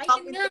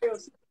 ayun nga.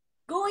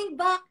 Going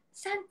back,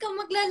 saan ka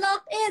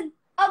magla-lock-in?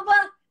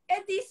 Aba,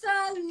 edi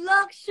sa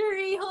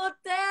luxury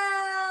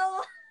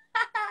hotel.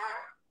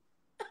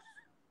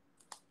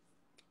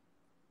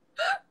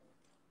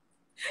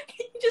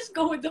 You just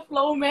go with the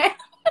flow, man.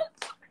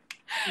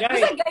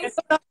 Guys.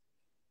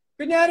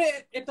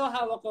 Kunyari, ito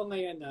hawak ko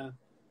ngayon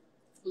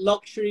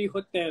luxury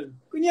hotel.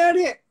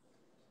 Kunyari,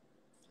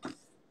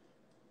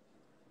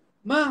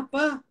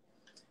 pa,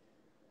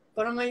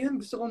 parang ngayon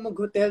gusto kong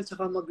mag-hotel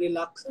tsaka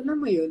mag-relax. Ano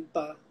mo yun,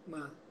 pa,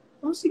 ma?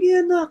 Oh, sige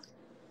anak.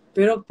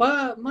 Pero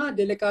pa,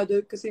 delikado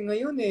kasi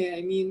ngayon eh.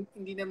 I mean,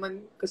 hindi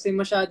naman kasi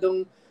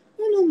masyadong,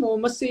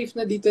 mas safe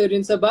na dito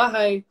rin sa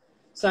bahay.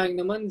 Sayang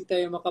naman, hindi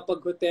tayo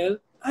makapag-hotel.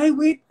 Ay,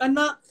 wait,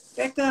 anak,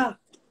 teka.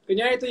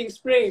 Kunyari ito yung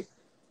spray.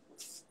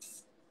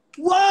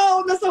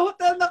 Wow! Nasa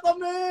hotel na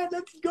kami!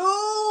 Let's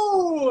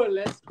go!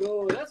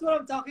 That's what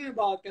I'm talking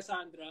about,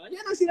 Cassandra.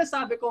 Yan ang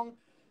sinasabi kong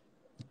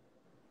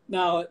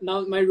now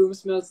my room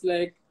smells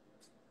like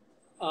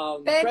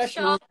Pet fresh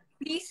Shop,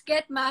 please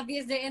get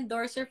Mavy as the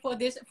endorser for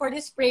this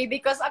spray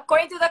because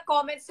according to the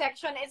comment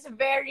section, it's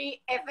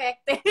very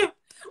effective.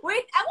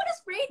 Wait, I want to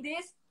spray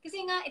this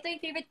kasi nga ito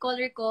yung favorite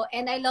color ko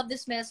and I love the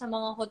smell sa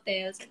mga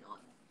hotels and all.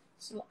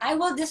 So, I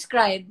will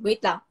describe.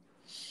 Wait lang.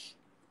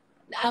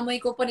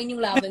 Naamoy ko pa rin yung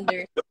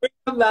lavender.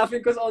 I'm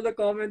laughing because all the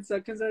comment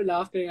sections are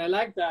laughing. I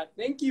like that.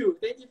 Thank you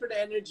for the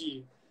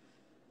energy.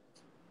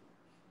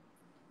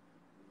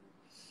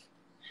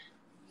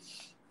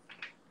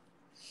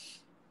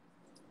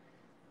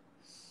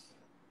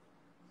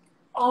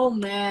 Oh,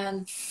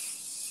 man.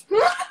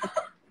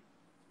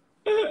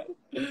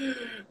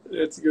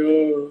 Let's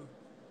go.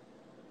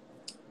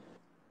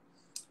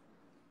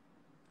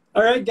 All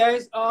right,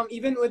 guys.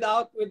 Even with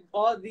all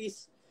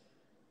these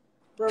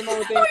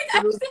promoting Wait,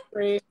 I'm still...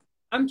 spray,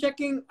 I'm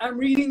checking. I'm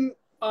reading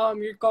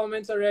your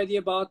comments already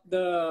about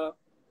the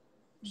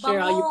share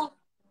how you Bango.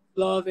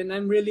 love, and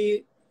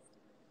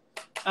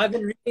I've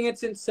been reading it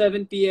since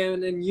 7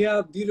 p.m. and you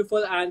have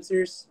beautiful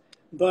answers,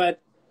 but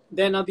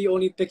then I'll be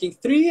only picking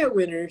three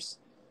winners.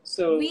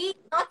 So We,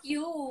 not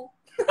you.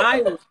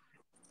 I will.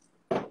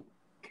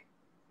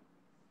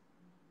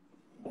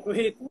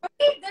 Wait,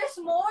 Wait, there's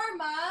more,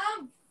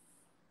 ma'am.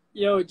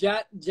 yo,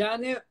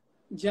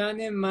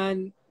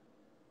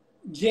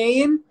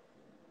 Jane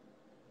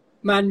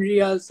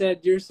Manreal said,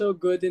 "You're so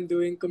good in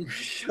doing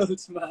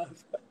commercials,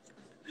 Mav."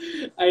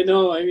 I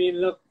know. I mean,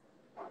 look.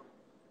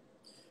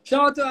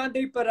 Shout out to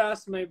Ante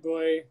Paras, my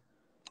boy.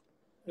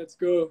 Let's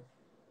go.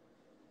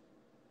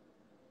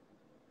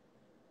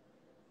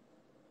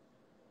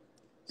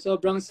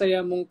 Sobrang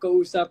saya mong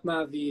kausap,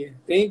 Mavi.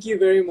 Thank you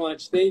very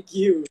much. Thank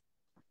you.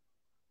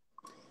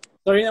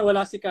 Sorry na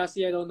wala si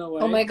Cassie. I don't know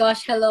Oh why. my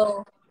gosh,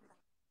 hello.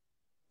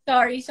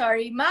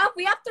 Sorry. Ma'am,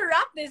 we have to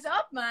wrap this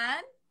up,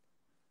 man.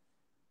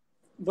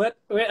 But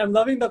wait, I'm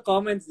loving the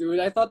comments, dude.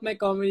 I thought my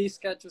comedy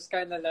sketch was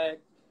kind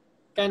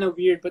of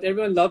weird, but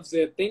everyone loves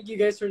it. Thank you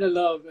guys for the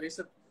love.